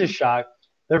give these a shot.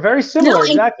 They're very similar.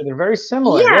 Exactly, they're very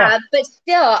similar. Yeah, but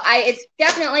still, it's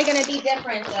definitely gonna be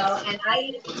different though, and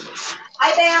I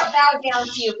bow down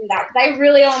to you for that because I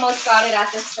really almost got it at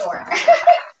the store.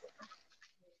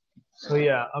 So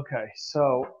yeah, okay.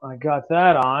 So I got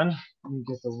that on. Let me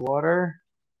get the water.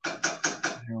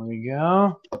 Here we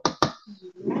go.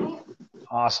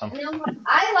 Awesome. And then what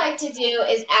I like to do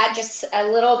is add just a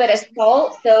little bit of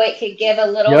salt so it could give a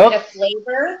little bit of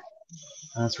flavor.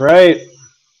 That's right.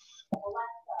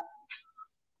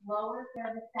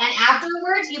 And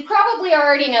afterwards, you probably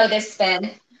already know this,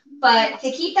 Sven, but to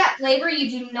keep that flavor,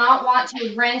 you do not want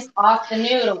to rinse off the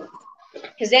noodles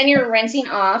because then you're rinsing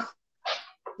off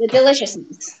the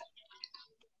deliciousness.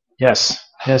 Yes,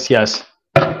 yes, yes.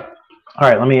 All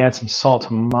right, let me add some salt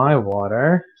to my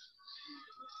water.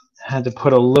 Had to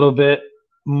put a little bit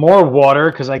more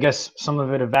water because I guess some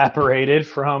of it evaporated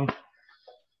from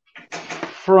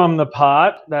the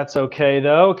pot. That's okay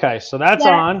though. Okay, so that's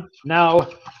on. Now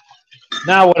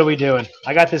what are we doing?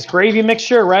 I got this gravy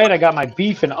mixture, right? I got my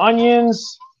beef and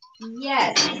onions.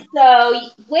 Yes. So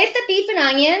with the beef and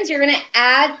onions, you're going to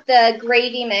add the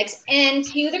gravy mix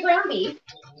into the ground beef.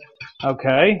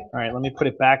 Okay. All right, let me put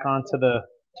it back onto the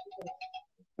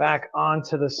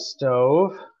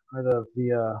stove, or the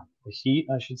heat,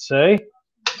 I should say.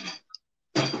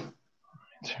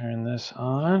 Turn this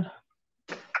on.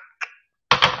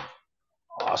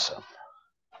 Awesome.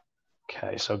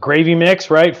 Okay, so gravy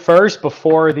mix, right? First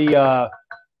before our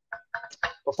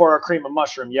cream of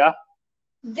mushroom, yeah?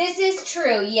 This is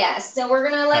true, yes. So we're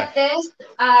gonna let this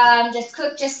just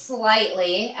cook just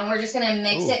slightly, and we're just gonna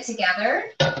mix it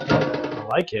together. I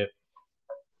like it.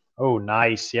 Oh,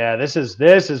 nice. Yeah, this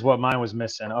is what mine was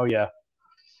missing. Oh yeah.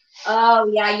 Oh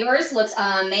yeah, yours looks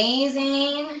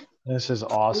amazing. This is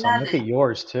awesome. Look at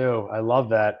yours too. I love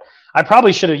that. I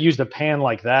probably should have used a pan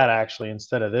like that actually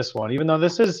instead of this one, even though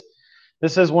this is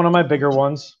one of my bigger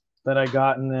ones that I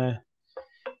got in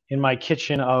my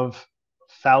kitchen of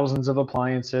thousands of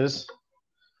appliances.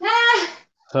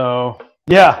 So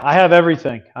yeah, I have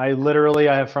everything. I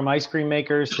have from ice cream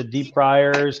makers to deep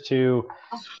fryers to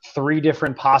 3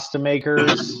 different pasta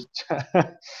makers.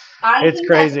 It's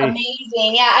crazy. That's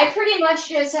amazing. Yeah, I pretty much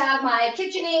just have my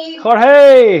KitchenAid.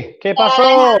 Jorge, ¿qué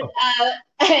pasó?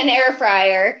 An air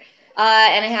fryer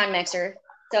and a hand mixer.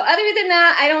 So other than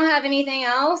that, I don't have anything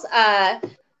else.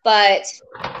 But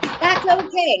that's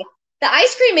okay. The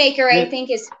ice cream maker, I think,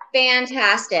 is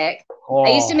fantastic. I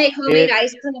used to make homemade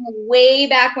ice cream way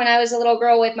back when I was a little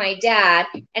girl with my dad,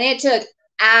 and it took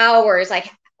hours,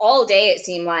 like all day it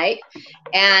seemed like,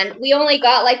 and we only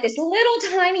got like this little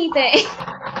tiny thing.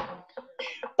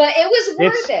 But it was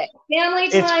worth it. Family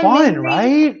time. It's fun,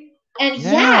 right? And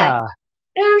yeah.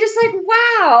 And I'm just like,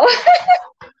 wow.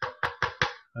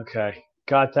 Okay.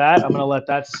 Got that. I'm going to let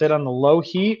that sit on the low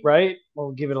heat, right?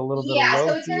 We'll give it a little bit of low heat. Yeah,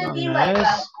 so it's going to be like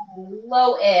a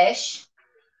low-ish.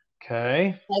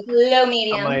 Okay. Like low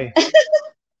medium.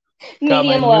 Got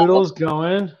my noodles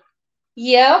going.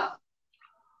 Yep.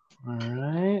 All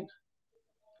right.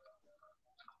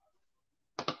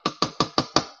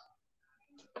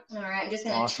 All right, I'm just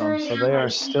going to awesome. So they are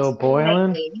still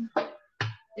boiling.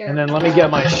 And then let me get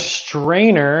my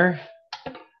strainer,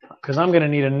 because I'm going to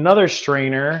need another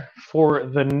strainer for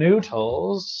the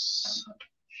noodles.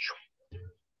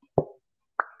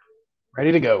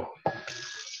 Ready to go.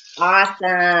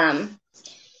 Awesome.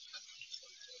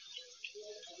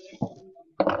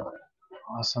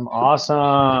 Awesome,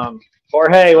 awesome.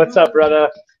 Jorge, what's up, brother?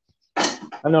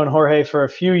 I've known Jorge for a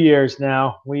few years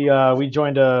now. We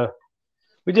joined a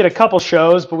We did a couple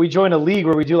shows, but we joined a league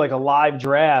where we do like a live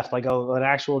draft, like an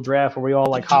actual draft where we all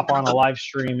like hop on a live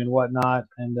stream and whatnot.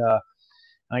 And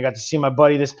I got to see my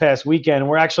buddy this past weekend.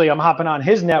 I'm hopping on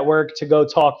his network to go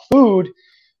talk food.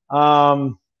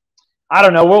 I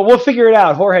don't know. We'll figure it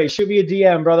out. Jorge, shoot me a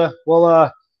DM, brother.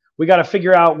 We got to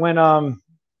figure out when I'm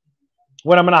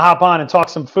gonna hop on and talk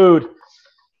some food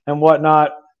and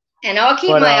whatnot. And I'll keep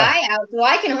my eye out so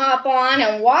I can hop on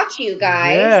and watch you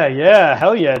guys. Yeah,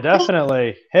 hell yeah,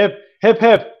 definitely. Hip, hip,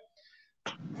 hip.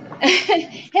 Hip,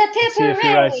 hip,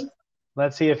 hooray.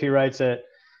 Let's see if he writes it.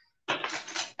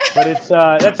 But it's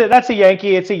that's a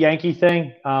Yankee. It's a Yankee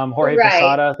thing. Jorge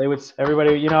Posada. They would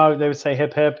say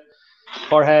hip hip.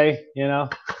 Jorge,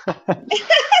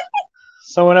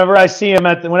 So whenever I see him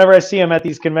at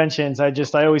these conventions, I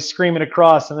always scream it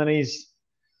across, and then it's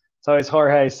always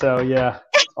Jorge. So yeah,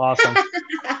 awesome.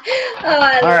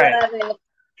 I love it.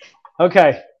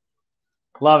 Okay,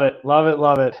 love it.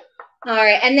 All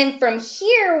right, and then from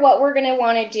here, what we're going to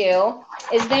want to do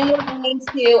is then we're going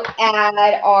to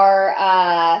add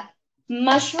our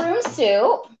mushroom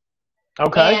soup.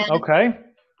 Okay.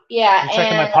 Yeah. I'm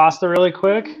checking my pasta really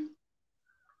quick.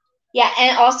 Yeah,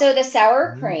 and also the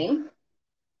sour cream.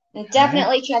 And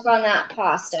definitely check on that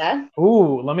pasta.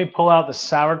 Ooh, let me pull out the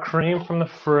sour cream from the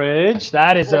fridge.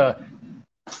 That is a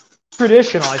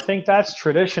traditional. I think that's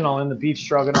traditional in the beef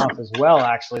stroganoff as well,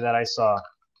 actually, that I saw.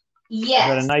 Yes.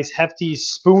 You got a nice hefty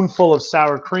spoonful of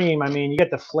sour cream. I mean, you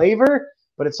get the flavor,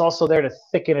 but it's also there to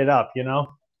thicken it up, No,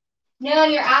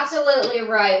 you're absolutely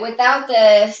right. Without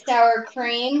the sour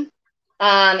cream,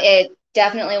 it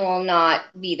definitely will not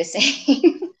be the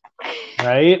same.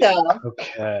 Right?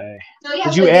 Okay. So, yeah,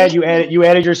 did you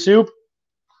added your soup?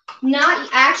 Not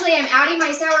actually. I'm adding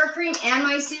my sour cream and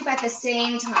my soup at the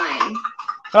same time.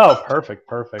 Oh, perfect.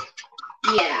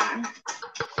 Yeah.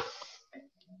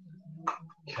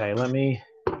 Okay,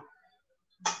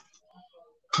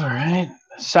 all right.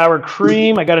 Sour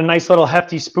cream. I got a nice little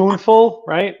hefty spoonful,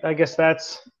 right? I guess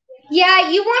that's. Yeah,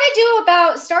 you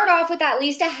want to start off with at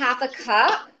least a half a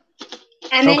cup.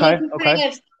 And then you can kind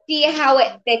of see how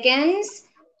it thickens.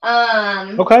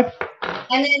 Okay.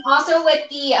 And then also with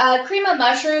the cream of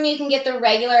mushroom, you can get the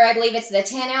regular, I believe it's the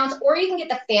 10 ounce, or you can get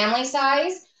the family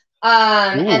size.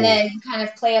 And then kind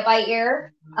of play it by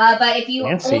ear. But if you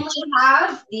only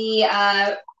have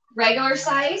the regular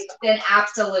size, then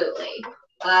absolutely.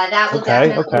 That will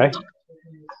definitely. Okay.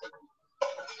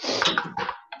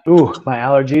 Ooh, my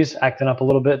allergies acting up a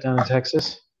little bit down in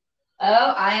Texas.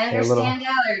 Oh, I understand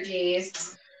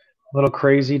allergies. A little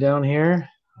crazy down here.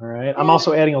 All right. I'm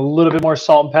also adding a little bit more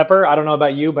salt and pepper. I don't know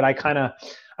about you, but I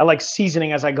like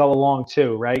seasoning as I go along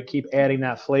too, right? Keep adding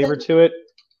that flavor to it.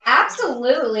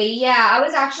 Absolutely. Yeah. I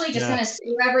was actually just going to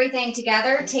stir everything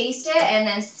together, taste it, and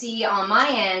then see on my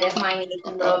end if mine needs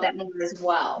a little bit more as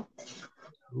well.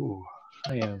 Ooh,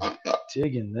 I am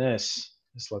digging this.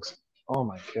 This looks, oh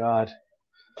my God.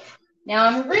 Now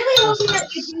I'm really hoping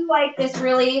that you do like this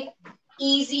really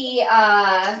easy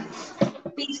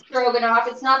beef stroganoff.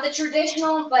 It's not the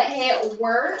traditional, but hey, it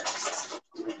works.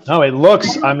 No, it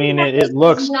looks, it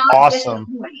looks awesome.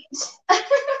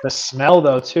 The smell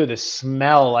though too,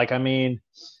 like, Mr.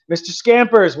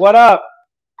 Scampers, what up?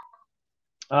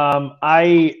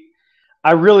 I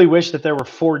really wish that there were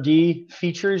 4D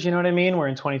features, you know what I mean? We're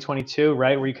in 2022,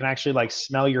 right? Where you can actually like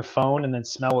smell your phone and then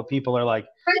smell what people are like.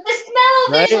 For the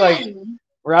smell vision.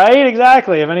 Right,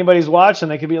 exactly. If anybody's watching,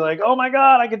 they could be like, "Oh my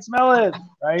God, I can smell it!"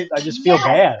 Right? I just feel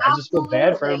bad. Absolutely. I just feel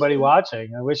bad for everybody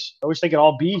watching. I wish they could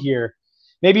all be here.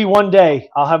 Maybe one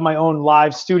day I'll have my own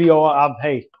live studio.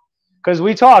 Hey, because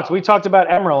we talked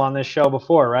about Emerald on this show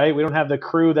before, right? We don't have the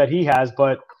crew that he has,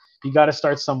 but you got to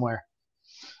start somewhere.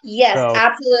 Yes,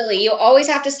 absolutely. You always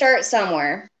have to start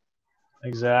somewhere.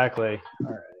 Exactly.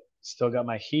 All right. Still got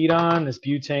my heat on. This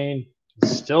butane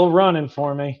is still running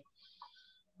for me.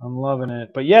 I'm loving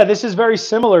it. But yeah, this is very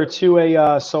similar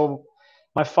to so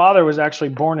my father was actually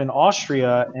born in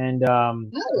Austria and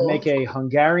make a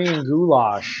Hungarian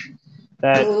goulash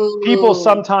that people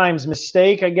sometimes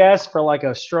mistake, I guess, for like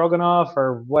a stroganoff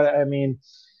or what,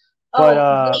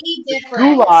 but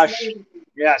goulash,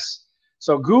 yes.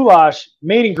 So goulash,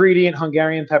 main ingredient,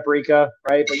 Hungarian paprika,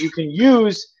 right? But you can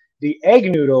use the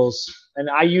egg noodles, and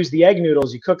I use the egg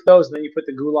noodles. You cook those, and then you put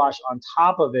the goulash on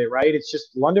top of it, right? It's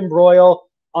just London broil,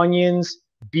 onions,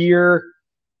 beer,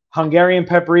 Hungarian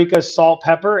paprika, salt,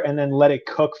 pepper, and then let it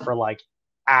cook for like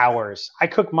hours. I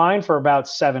cook mine for about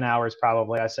 7 hours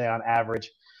probably, I say on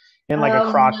average, in like a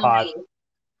crock pot.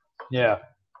 Yeah.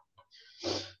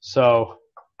 So,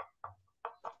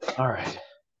 all right.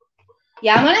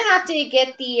 Yeah, I'm gonna have to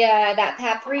get the that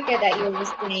paprika that you were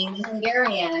saying, the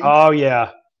Hungarian. Oh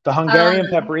yeah, The Hungarian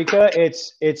paprika,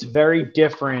 it's very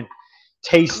different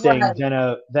tasting Right.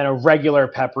 than a regular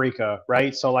paprika,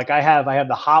 right? So like I have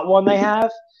the hot one they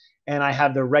have, and I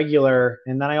have the regular,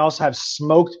 and then I also have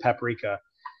smoked paprika.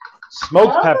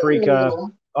 Smoked paprika.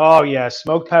 Oh. Oh yeah,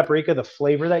 smoked paprika. The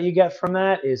flavor that you get from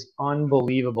that is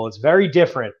unbelievable. It's very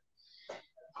different.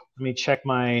 Let me check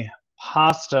my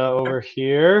pasta over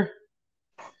here.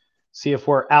 See if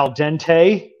we're al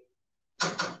dente.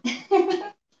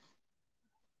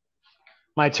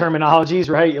 My terminologies,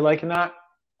 right? You liking that?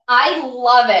 I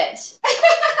love it.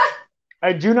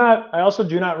 I also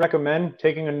do not recommend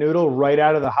taking a noodle right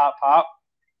out of the hot pot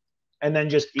and then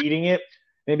just eating it.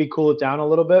 Maybe cool it down a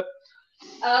little bit.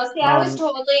 Oh, see, I was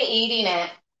totally eating it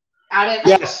out of.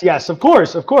 Yes, of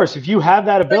course. If you have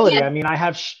that ability, Yeah, I mean, I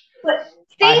have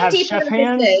safety chef purposes.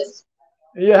 hands.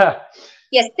 Yeah.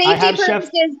 Yes, safety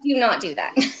purposes, do not do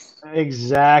that.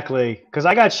 Exactly, because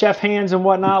I got chef hands and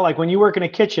whatnot. Like when you work in a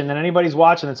kitchen, and anybody's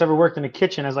watching that's ever worked in a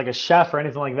kitchen as like a chef or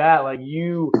anything like that, like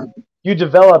you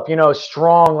develop,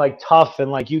 strong, like tough,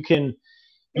 and like you don't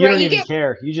even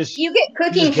care. You get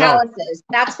cooking calluses.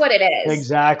 That's what it is.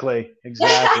 Exactly.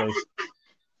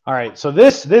 All right, so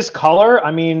this color, I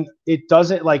mean, it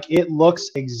doesn't like it looks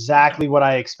exactly what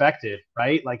I expected,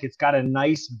 right? Like it's got a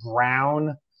nice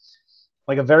brown,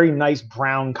 like a very nice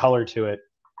brown color to it.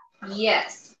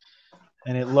 Yes.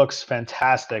 And it looks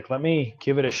fantastic. Let me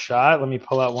give it a shot. Let me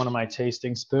pull out one of my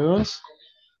tasting spoons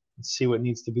and see what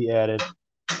needs to be added.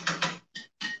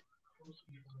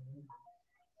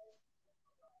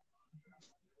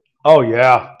 Oh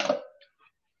yeah,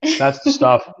 that's the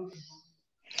stuff.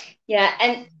 Yeah,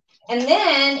 and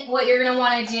then what you're going to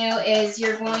want to do is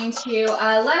you're going to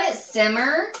let it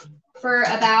simmer for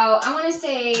about, I want to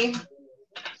say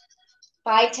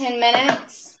 5-10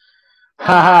 minutes.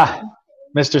 Haha,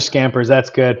 Mr. Scampers, that's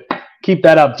good. Keep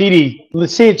that up. Dee Dee,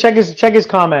 let's see. Check his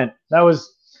comment. That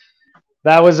was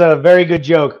a very good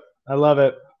joke. I love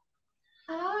it.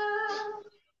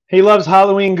 He loves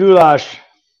Halloween goulash.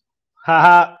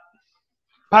 Haha.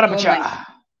 Patapacha.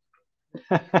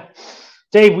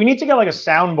 Dave, we need to get like a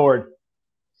soundboard,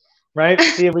 right?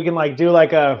 See if we can like do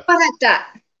like a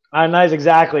nice,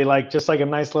 exactly, like just like a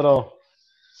nice little.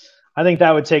 I think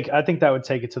that would take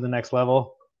it to the next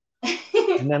level.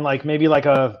 And then like maybe like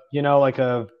a like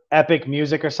a epic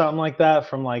music or something like that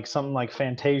from like something like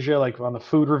Fantasia, like on the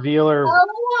food reveal or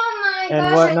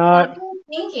gosh, whatnot. I was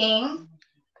thinking.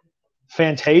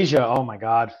 Fantasia. Oh my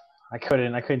God, I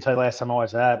couldn't tell you last time I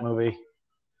watched that movie.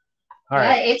 All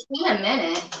right, it's been a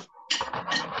minute.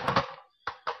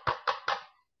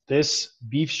 This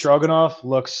beef stroganoff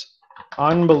looks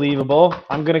unbelievable.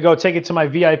 I'm gonna go take it to my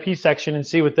VIP section and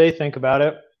see what they think about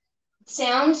it.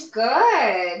 Sounds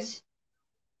good.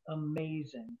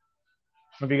 Amazing.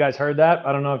 Have you guys heard that?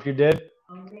 I don't know if you did.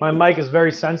 My mic is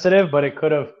very sensitive, but it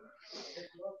could have.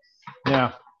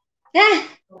 Yeah.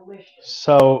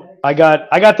 So I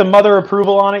got the mother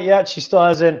approval on it yet. She still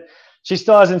hasn't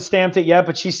stamped it yet,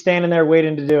 but she's standing there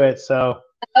waiting to do it. So.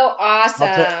 Oh,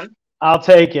 awesome. I'll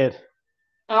take it.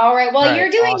 All right. Well,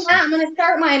 you're doing awesome. that. I'm going to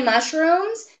start my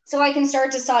mushrooms so I can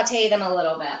start to saute them a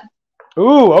little bit.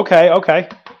 Ooh, okay. And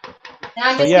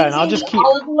I'm just using I'll just keep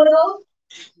olive oil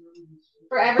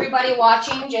for everybody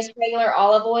watching, just regular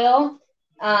olive oil.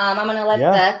 I'm going to let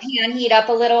the pan heat up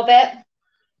a little bit.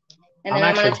 And then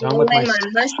I'm going to throw in my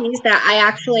mushies that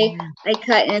I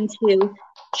cut into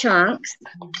chunks.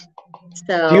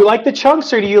 So do you like the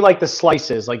chunks or do you like the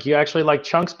slices? Like you actually like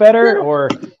chunks better, or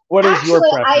what is your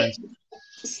preference?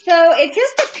 So it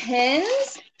just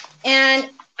depends. And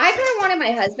I kind of wanted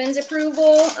my husband's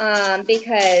approval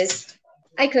because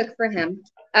I cook for him.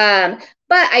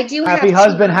 But I do have happy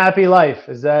husband, happy life.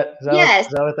 Is that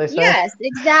what they say? Yes,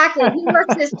 exactly. He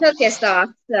works his tookest off.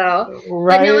 So,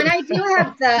 right. But no, and I do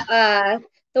have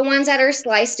the ones that are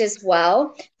sliced as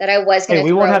well that I was going to.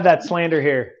 Hey, we won't have that slander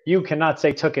here. You cannot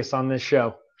say tookest on this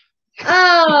show.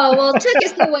 Oh well,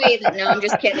 tookest away. No, I'm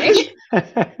just kidding.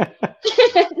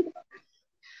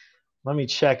 Let me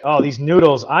check. Oh, these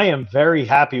noodles. I am very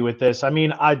happy with this. I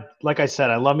mean, like I said,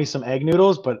 I love me some egg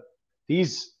noodles, but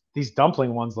these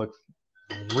dumpling ones look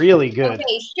really good.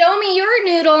 Okay, show me your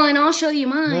noodle and I'll show you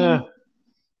mine. Yeah.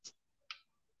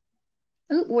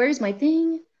 Oh, where's my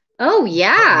thing? Oh,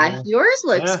 yeah. Yours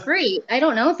looks great. I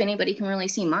don't know if anybody can really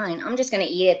see mine. I'm just going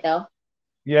to eat it, though.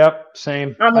 Yep,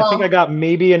 same. I think I got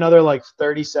maybe another like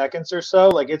 30 seconds or so.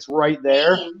 Like it's right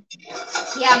there.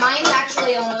 Yeah, mine's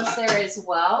actually almost there as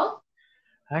well.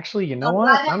 Actually, you know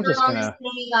what? I'm just going to.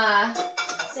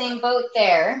 Same boat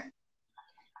there.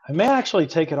 I may actually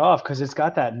take it off because it's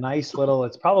got that nice little,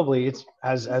 it's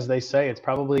as they say, it's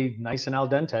probably nice and al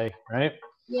dente, right?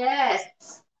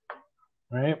 Yes.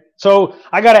 Right. So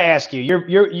I got to ask you,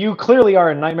 you clearly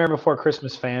are a Nightmare Before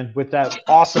Christmas fan with that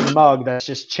awesome mug that's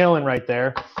just chilling right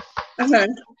there. Uh-huh.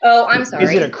 Oh, I'm sorry.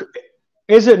 No,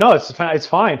 it's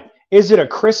fine. Is it a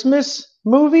Christmas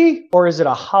movie or is it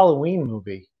a Halloween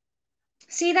movie?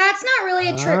 See, that's not really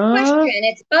a trick question.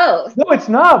 It's both. No, it's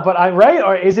not, but I'm right.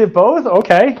 Or is it both?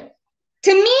 Okay.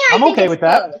 To me, I'm think okay it's with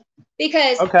that. both.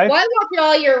 Because okay. well, I watch it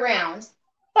all year round,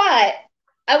 but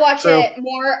I watch it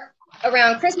more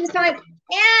around Christmas time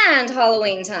and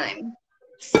Halloween time.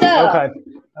 So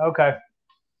Okay.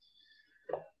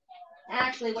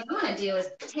 Actually, what I'm gonna do is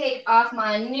take off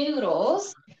my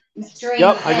noodles and strain.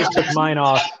 Yep, I just took mine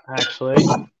off actually.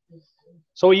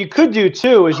 So what you could do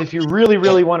too is if you really,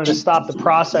 really wanted to stop the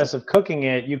process of cooking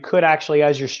it, you could actually,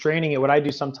 as you're straining it, what I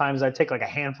do sometimes, I take like a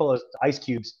handful of ice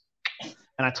cubes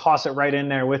and I toss it right in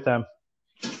there with them.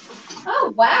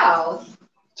 Oh, wow.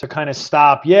 To kind of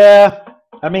stop. Yeah.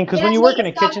 I mean, because when you work in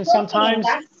a kitchen sometimes.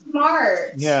 That's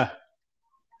smart. Yeah.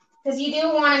 Because you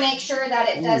do want to make sure that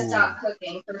it does stop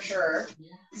cooking for sure.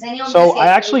 Then you'll so I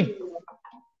actually,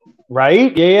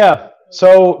 right? Yeah.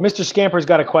 So Mr. Scamper's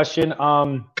got a question.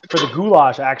 For the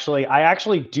goulash, actually, I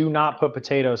actually do not put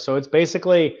potatoes. So it's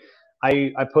basically,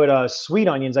 I put sweet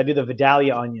onions. I do the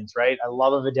Vidalia onions, right? I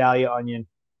love a Vidalia onion.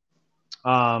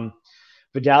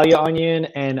 Vidalia onion,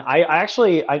 and I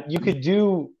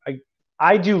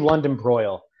do London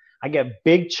broil. I get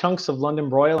big chunks of London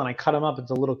broil and I cut them up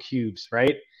into little cubes,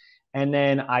 right? And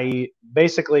then I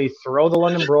basically throw the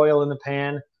London broil in the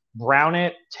pan, brown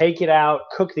it, take it out,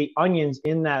 cook the onions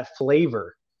in that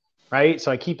flavor, right?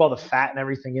 So I keep all the fat and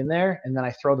everything in there, and then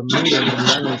I throw the meat in, and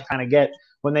the onions kind of get,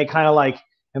 when they kind of like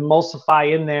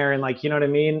emulsify in there, and like, you know what I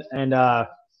mean? And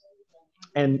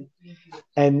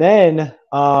then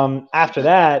after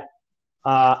that,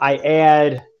 I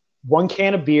add 1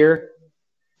 can of beer.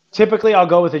 Typically, I'll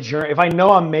go with a German. If I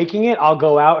know I'm making it, I'll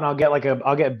go out and I'll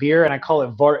get beer, and I call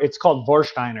it it's called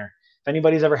Vorsteiner. If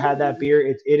anybody's ever had that beer,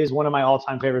 it is one of my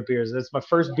all-time favorite beers. It's my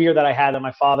first beer that I had that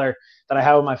I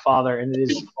had with my father, and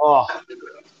it is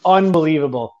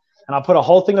unbelievable. And I'll put a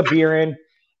whole thing of beer in,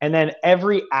 and then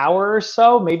every hour or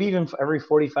so, maybe even every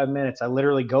 45 minutes, I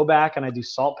literally go back and I do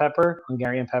salt, pepper,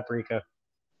 Hungarian paprika.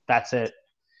 That's it.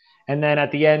 And then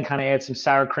at the end, kind of add some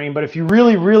sour cream. But if you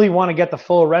really, really want to get the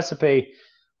full recipe,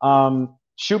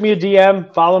 shoot me a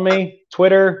DM, follow me,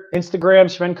 Twitter, Instagram,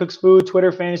 Sven Cooks Food,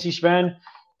 Twitter, Fantasy Sven.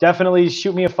 Definitely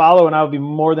shoot me a follow, and I'll be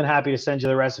more than happy to send you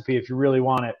the recipe if you really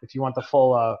want it. If you want the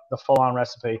full-on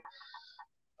recipe.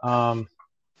 Damn,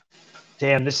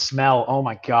 this smell! Oh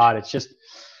my God, it's just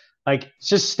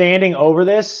standing over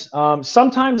this.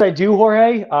 Sometimes I do,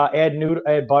 Jorge,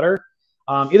 add butter,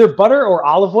 either butter or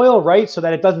olive oil, right, so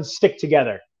that it doesn't stick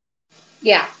together.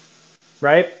 Yeah.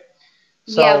 Right.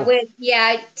 So,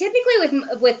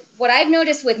 typically with what I've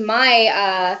noticed with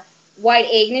my white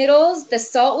egg noodles, the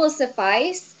salt will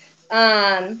suffice,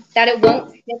 that it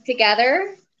won't stick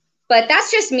together. But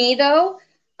that's just me though.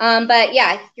 But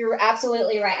yeah, you're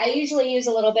absolutely right. I usually use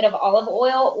a little bit of olive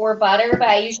oil or butter, but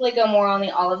I usually go more on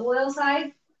the olive oil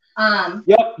side.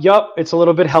 Yep. It's a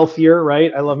little bit healthier,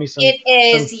 right? I love me some. It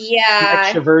is, some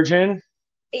extra virgin.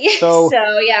 So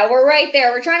yeah, we're right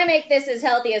there. We're trying to make this as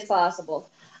healthy as possible.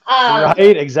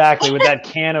 Right, exactly, with that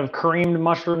can of creamed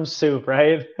mushroom soup,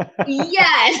 right?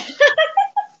 Yes.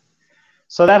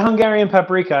 So that Hungarian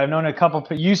paprika, I've known a couple.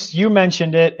 You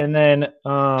mentioned it, and then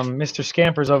Mr.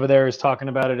 Scampers over there is talking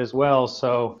about it as well.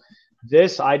 So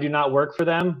this, I do not work for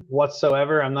them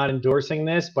whatsoever. I'm not endorsing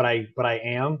this, but I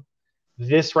am.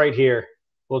 This right here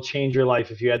will change your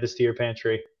life if you add this to your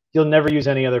pantry. You'll never use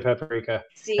any other paprika.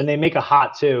 And they make a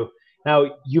hot too.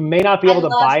 Now, you may not be able to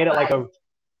buy it at like a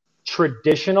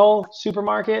traditional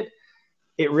supermarket.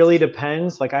 It really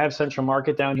depends. Like I have Central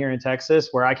Market down here in Texas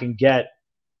where I can get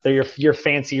your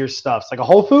fancier stuff. It's like a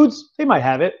Whole Foods, they might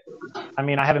have it. I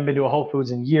mean, I haven't been to a Whole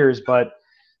Foods in years, but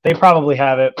they probably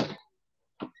have it.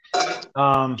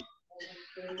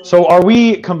 So are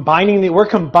we combining we're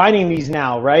combining these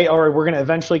now, right? Or we're going to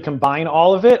eventually combine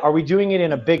all of it? Are we doing it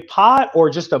in a big pot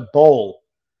or just a bowl?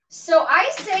 So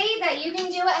I say that you can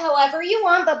do it however you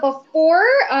want, but before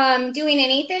doing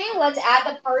anything, let's add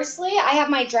the parsley. I have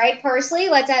my dried parsley.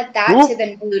 Let's add that to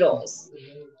the noodles.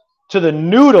 To the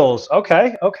noodles.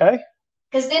 Okay.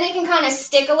 Because then it can kind of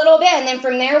stick a little bit. And then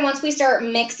from there, once we start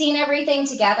mixing everything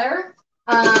together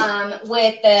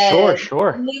with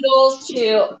the noodles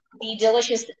to the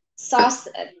delicious sauce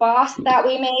that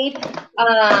we made,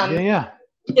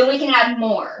 then we can add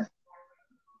more.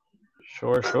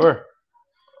 Sure.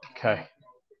 Okay.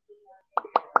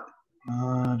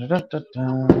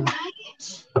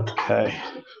 Okay.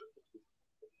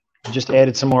 I just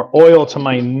added some more oil to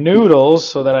my noodles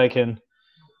so that I can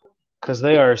because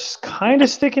they are kind of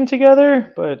sticking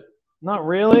together, but not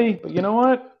really. But you know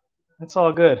what? It's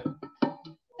all good.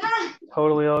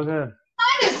 Totally all good.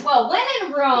 Might as well. When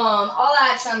in Rome, all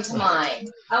that come to mind.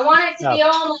 I want it to be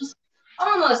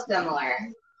almost similar.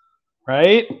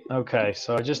 Right? Okay,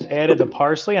 so I just added the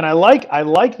parsley, and I like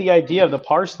the idea of the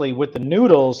parsley with the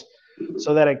noodles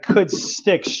so that it could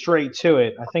stick straight to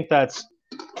it. I think that's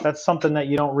something that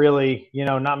you don't really,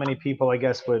 not many people, I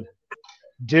guess, would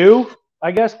do,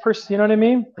 I guess, you know what I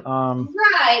mean?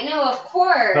 Right, no, of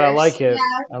course. But I like it.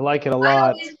 Yeah. I like it a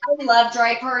lot. I love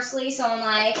dry parsley, so I'm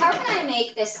like, how can I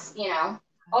make this,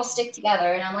 all stick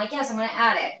together? And I'm like, yes, I'm going to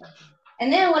add it.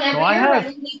 And then whenever you're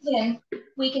ready,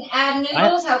 we can add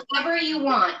noodles however you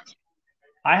want.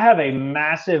 I have a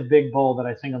massive big bowl that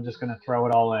I think I'm just going to throw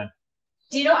it all in.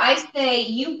 I say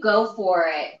you go for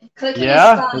it. Cooking is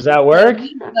fun, does that work? So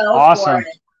you go awesome. For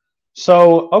it.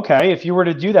 So, okay, if you were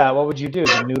to do that, what would you do?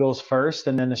 The noodles first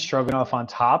and then the stroganoff on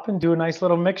top and do a nice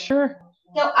little mixture?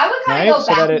 So I would kind of go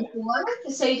back and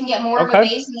forth so you can get more of a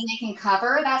base and then it can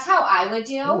cover. That's how I would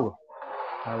do. Ooh,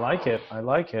 I like it. I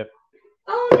like it.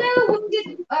 Oh, no,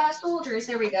 wounded soldiers.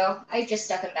 There we go. I just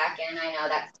stuck them back in. I know,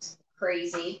 that's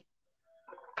crazy.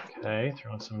 Okay,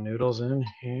 throwing some noodles in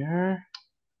here.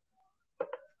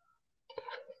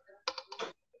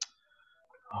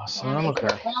 Awesome. Okay.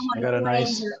 I got a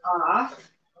nice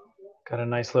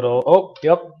little. Oh,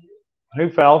 yep. Who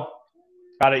fell?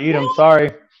 Gotta eat them.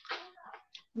 Sorry.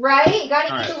 Right.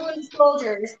 Gotta eat the wooden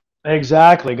soldiers.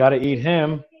 Exactly. Gotta eat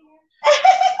him.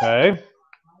 Okay.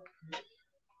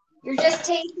 You're just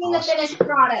tasting the finished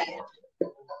product.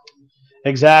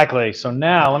 Exactly. So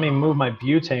now let me move my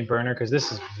butane burner because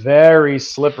this is very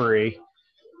slippery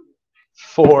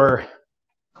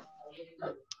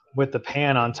with the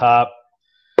pan on top.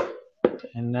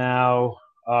 And now,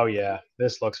 oh yeah,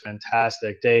 this looks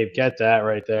fantastic. Dave, get that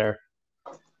right there.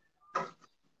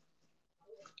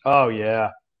 Oh yeah.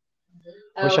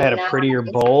 Wish I had a prettier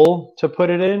bowl to put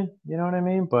it in, you know what I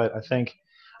mean? But I think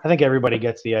everybody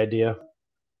gets the idea.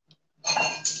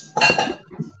 This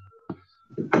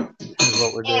is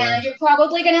what we're doing. And you're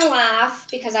probably gonna laugh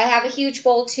because I have a huge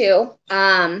bowl too.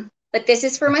 But this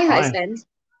is for my husband.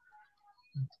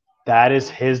 That is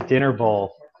his dinner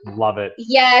bowl. Love it.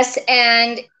 Yes,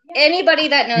 and anybody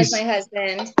that knows my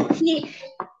husband,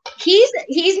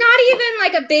 he's not even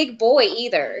like a big boy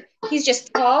either. He's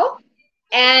just tall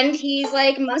and he's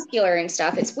like muscular and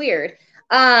stuff. It's weird.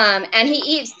 And he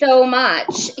eats so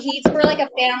much. He eats for like a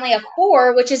family of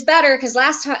 4, which is better because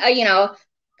last time,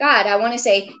 God, I want to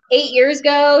say 8 years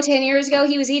ago, 10 years ago,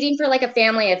 he was eating for like a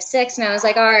family of 6. And I was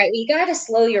like, all right, you got to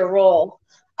slow your roll.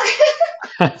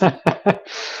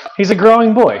 He's a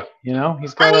growing boy, He's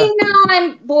got. I know,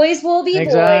 and boys will be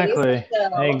boys. So.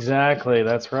 Exactly.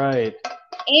 That's right.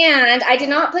 And I did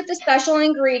not put the special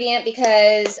ingredient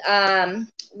because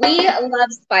we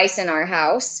love spice in our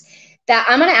house. That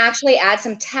I'm going to actually add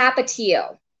some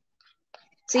tapatio.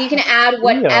 So you can add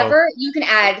whatever. You can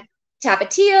add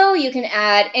tapatio. You can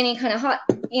add any kind of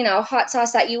hot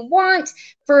sauce that you want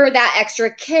for that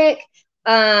extra kick.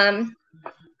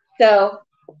 So.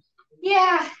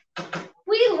 Yeah,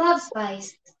 we love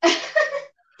spice.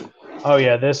 Oh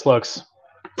yeah, this looks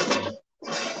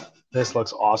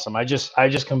awesome. I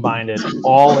just combined it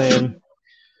all in.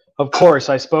 Of course,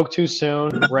 I spoke too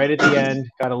soon. Right at the end,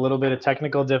 got a little bit of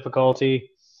technical difficulty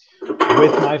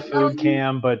with my food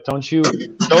cam, but don't you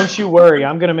worry.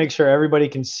 I'm gonna make sure everybody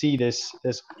can see this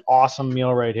awesome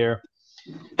meal right here.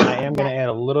 And I am gonna add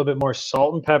a little bit more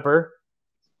salt and pepper.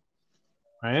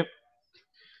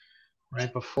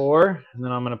 Right before, and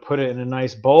then I'm going to put it in a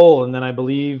nice bowl, and then I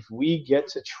believe we get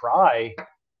to try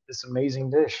this amazing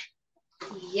dish.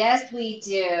 Yes, we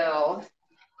do.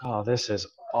 Oh, this is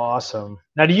awesome.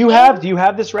 Now, do you have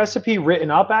this recipe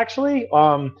written up actually?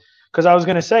 Because I was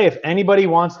going to say, if anybody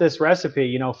wants this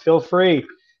recipe, feel free.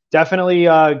 Definitely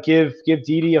give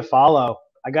Dee Dee a follow.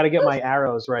 I got to get my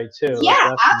arrows right too.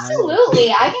 Yeah,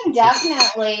 absolutely. I can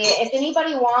definitely. If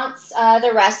anybody wants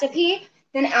the recipe,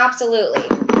 then absolutely.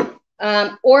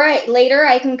 Or later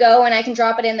I can go and I can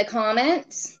drop it in the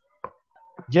comments.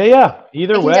 Yeah.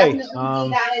 Either way. Definitely do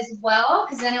that as well,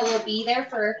 because then it will be there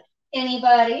for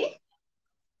anybody.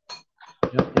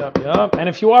 Yep. And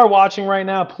if you are watching right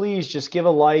now, please just give a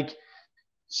like,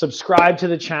 subscribe to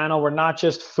the channel. We're not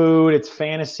just food, it's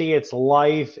fantasy, it's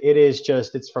life.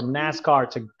 It's from NASCAR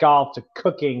to golf to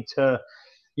cooking to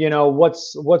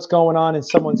what's going on in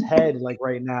someone's head like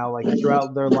right now, like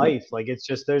throughout their life. Like it's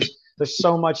just there's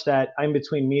so much that In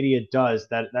Between Media does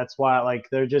that's why like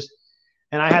they're just.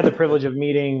 And I had the privilege of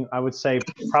meeting, I would say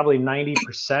probably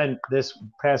 90% this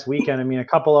past weekend. I mean, a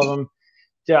couple of them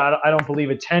yeah, I don't believe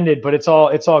attended, but it's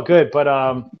all good. But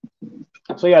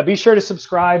so yeah, be sure to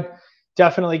subscribe.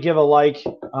 Definitely give a like.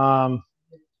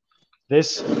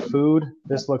 This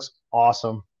looks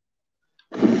awesome.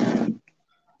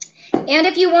 And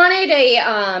if you wanted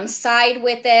a side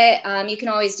with it, you can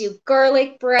always do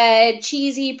garlic bread,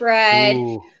 cheesy bread,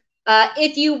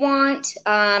 if you want.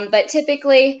 But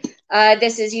typically,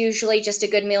 this is usually just a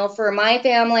good meal for my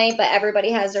family, but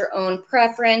everybody has their own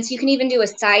preference. You can even do a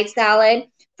side salad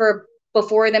for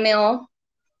before the meal.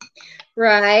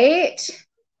 Right?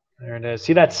 There it is.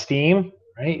 See that steam?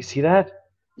 Right? You see that?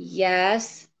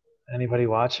 Yes. Anybody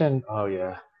watching? Oh,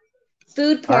 yeah.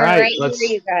 Food porn right here,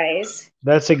 you guys.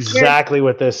 That's exactly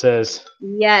what this is.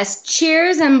 Yes.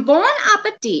 Cheers and bon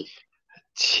appetit.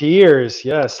 Cheers.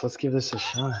 Yes. Let's give this a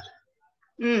shot.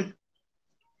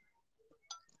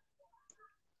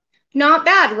 Not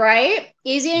bad, right?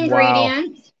 Easy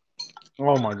ingredients.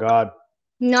 Wow. Oh, my God.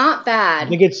 Not bad. I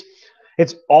think it's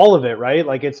all of it, right?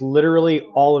 Like it's literally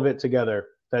all of it together.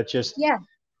 That just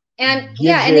and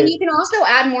then you can also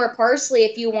add more parsley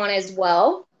if you want as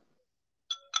well.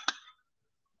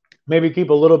 Maybe keep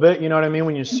a little bit, you know what I mean,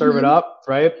 when you serve it up,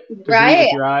 right? Right. You eat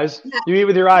with your eyes. You eat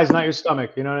with your eyes, not your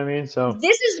stomach. You know what I mean? So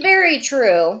this is very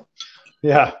true.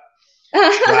 Yeah.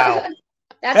 Wow.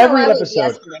 That's every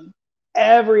episode.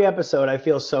 Every episode, I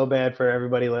feel so bad for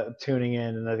everybody tuning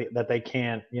in and that they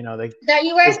can't, you know, that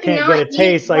you guys can't get a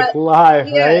taste like live,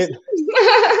 right?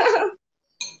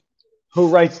 Who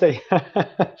writes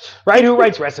right? Who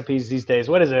writes recipes these days?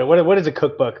 What is it? What is a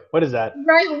cookbook? What is that?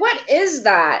 Right. What is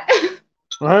that?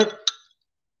 Right.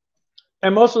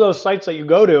 And most of those sites that you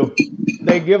go to,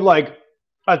 they give like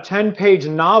a 10-page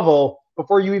novel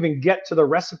before you even get to the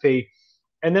recipe.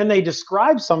 And then they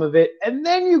describe some of it, and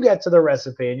then you get to the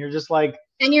recipe, and you're just like...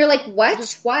 And you're like,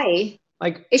 what? Why?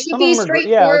 Like it should be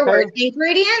straightforward.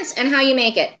 Ingredients and how you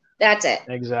make it. That's it.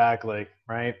 Exactly.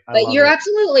 Right. But you're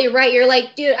absolutely right. You're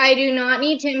like, dude, I do not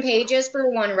need 10 pages for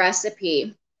one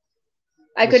recipe.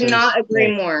 I could not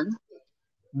agree more.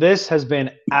 This has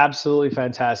been absolutely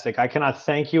fantastic. I cannot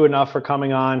thank you enough for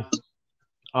coming on.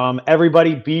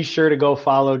 Everybody, be sure to go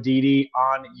follow Dee Dee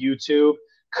on YouTube.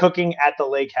 Cooking at the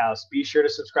Lake House. Be sure to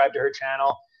subscribe to her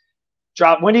channel.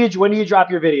 When do you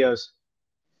drop your videos?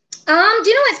 Do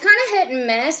you know it's kind of hit and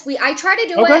miss. I try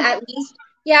to do it at least.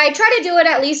 Yeah, I try to do it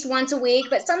at least once a week,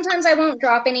 but sometimes I won't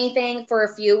drop anything for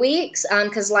a few weeks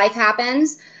because life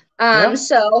happens.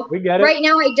 So right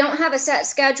now I don't have a set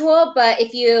schedule, but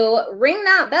if you ring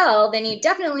that bell, then you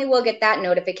definitely will get that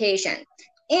notification.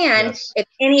 And if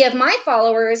any of my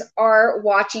followers are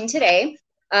watching today,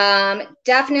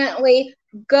 definitely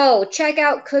go check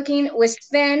out Cooking with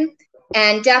Sven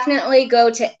and definitely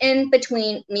go to In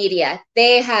Between Media.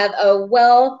 They have a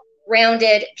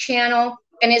well-rounded channel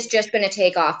and it's just going to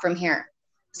take off from here.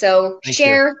 So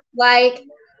share, like,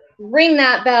 ring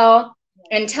that bell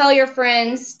and tell your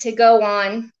friends to go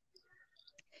on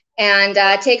and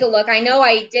take a look. I know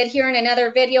I did hear in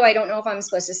another video, I don't know if I'm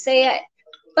supposed to say it,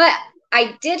 but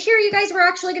I did hear you guys were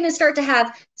actually going to start to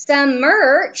have some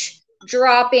merch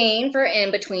dropping for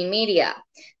In Between Media.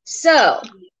 So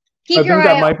keep your eye out.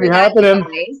 I think that might be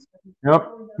happening. Yep.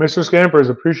 Mr. Scampers,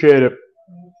 appreciate it.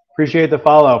 Appreciate the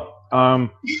follow.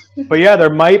 But yeah, there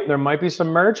might be some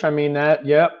merch. I mean that,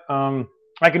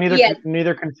 I can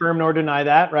neither confirm nor deny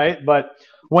that, right? But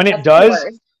when it does,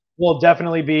 we'll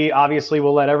definitely obviously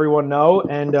we'll let everyone know.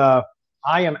 And I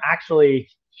am actually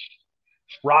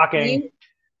rocking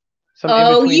some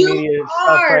In Between Media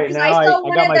stuff right now. I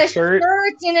got my shirt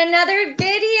in another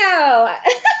video.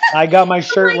 I got my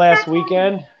shirt last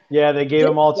weekend. Yeah, they gave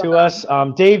them all to us.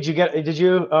 Dave, did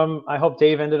you I hope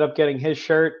Dave ended up getting his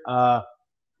shirt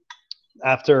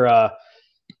after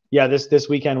this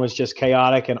weekend was just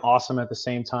chaotic and awesome at the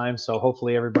same time. So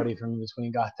hopefully everybody from In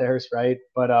Between got theirs, right?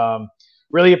 But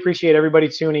really appreciate everybody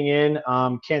tuning in.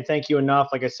 Can't thank you enough.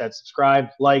 Like I said, subscribe,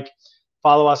 like,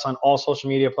 follow us on all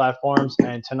social media platforms.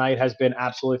 And tonight has been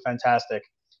absolutely fantastic.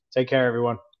 Take care,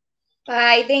 everyone.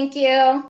 Bye. Thank you.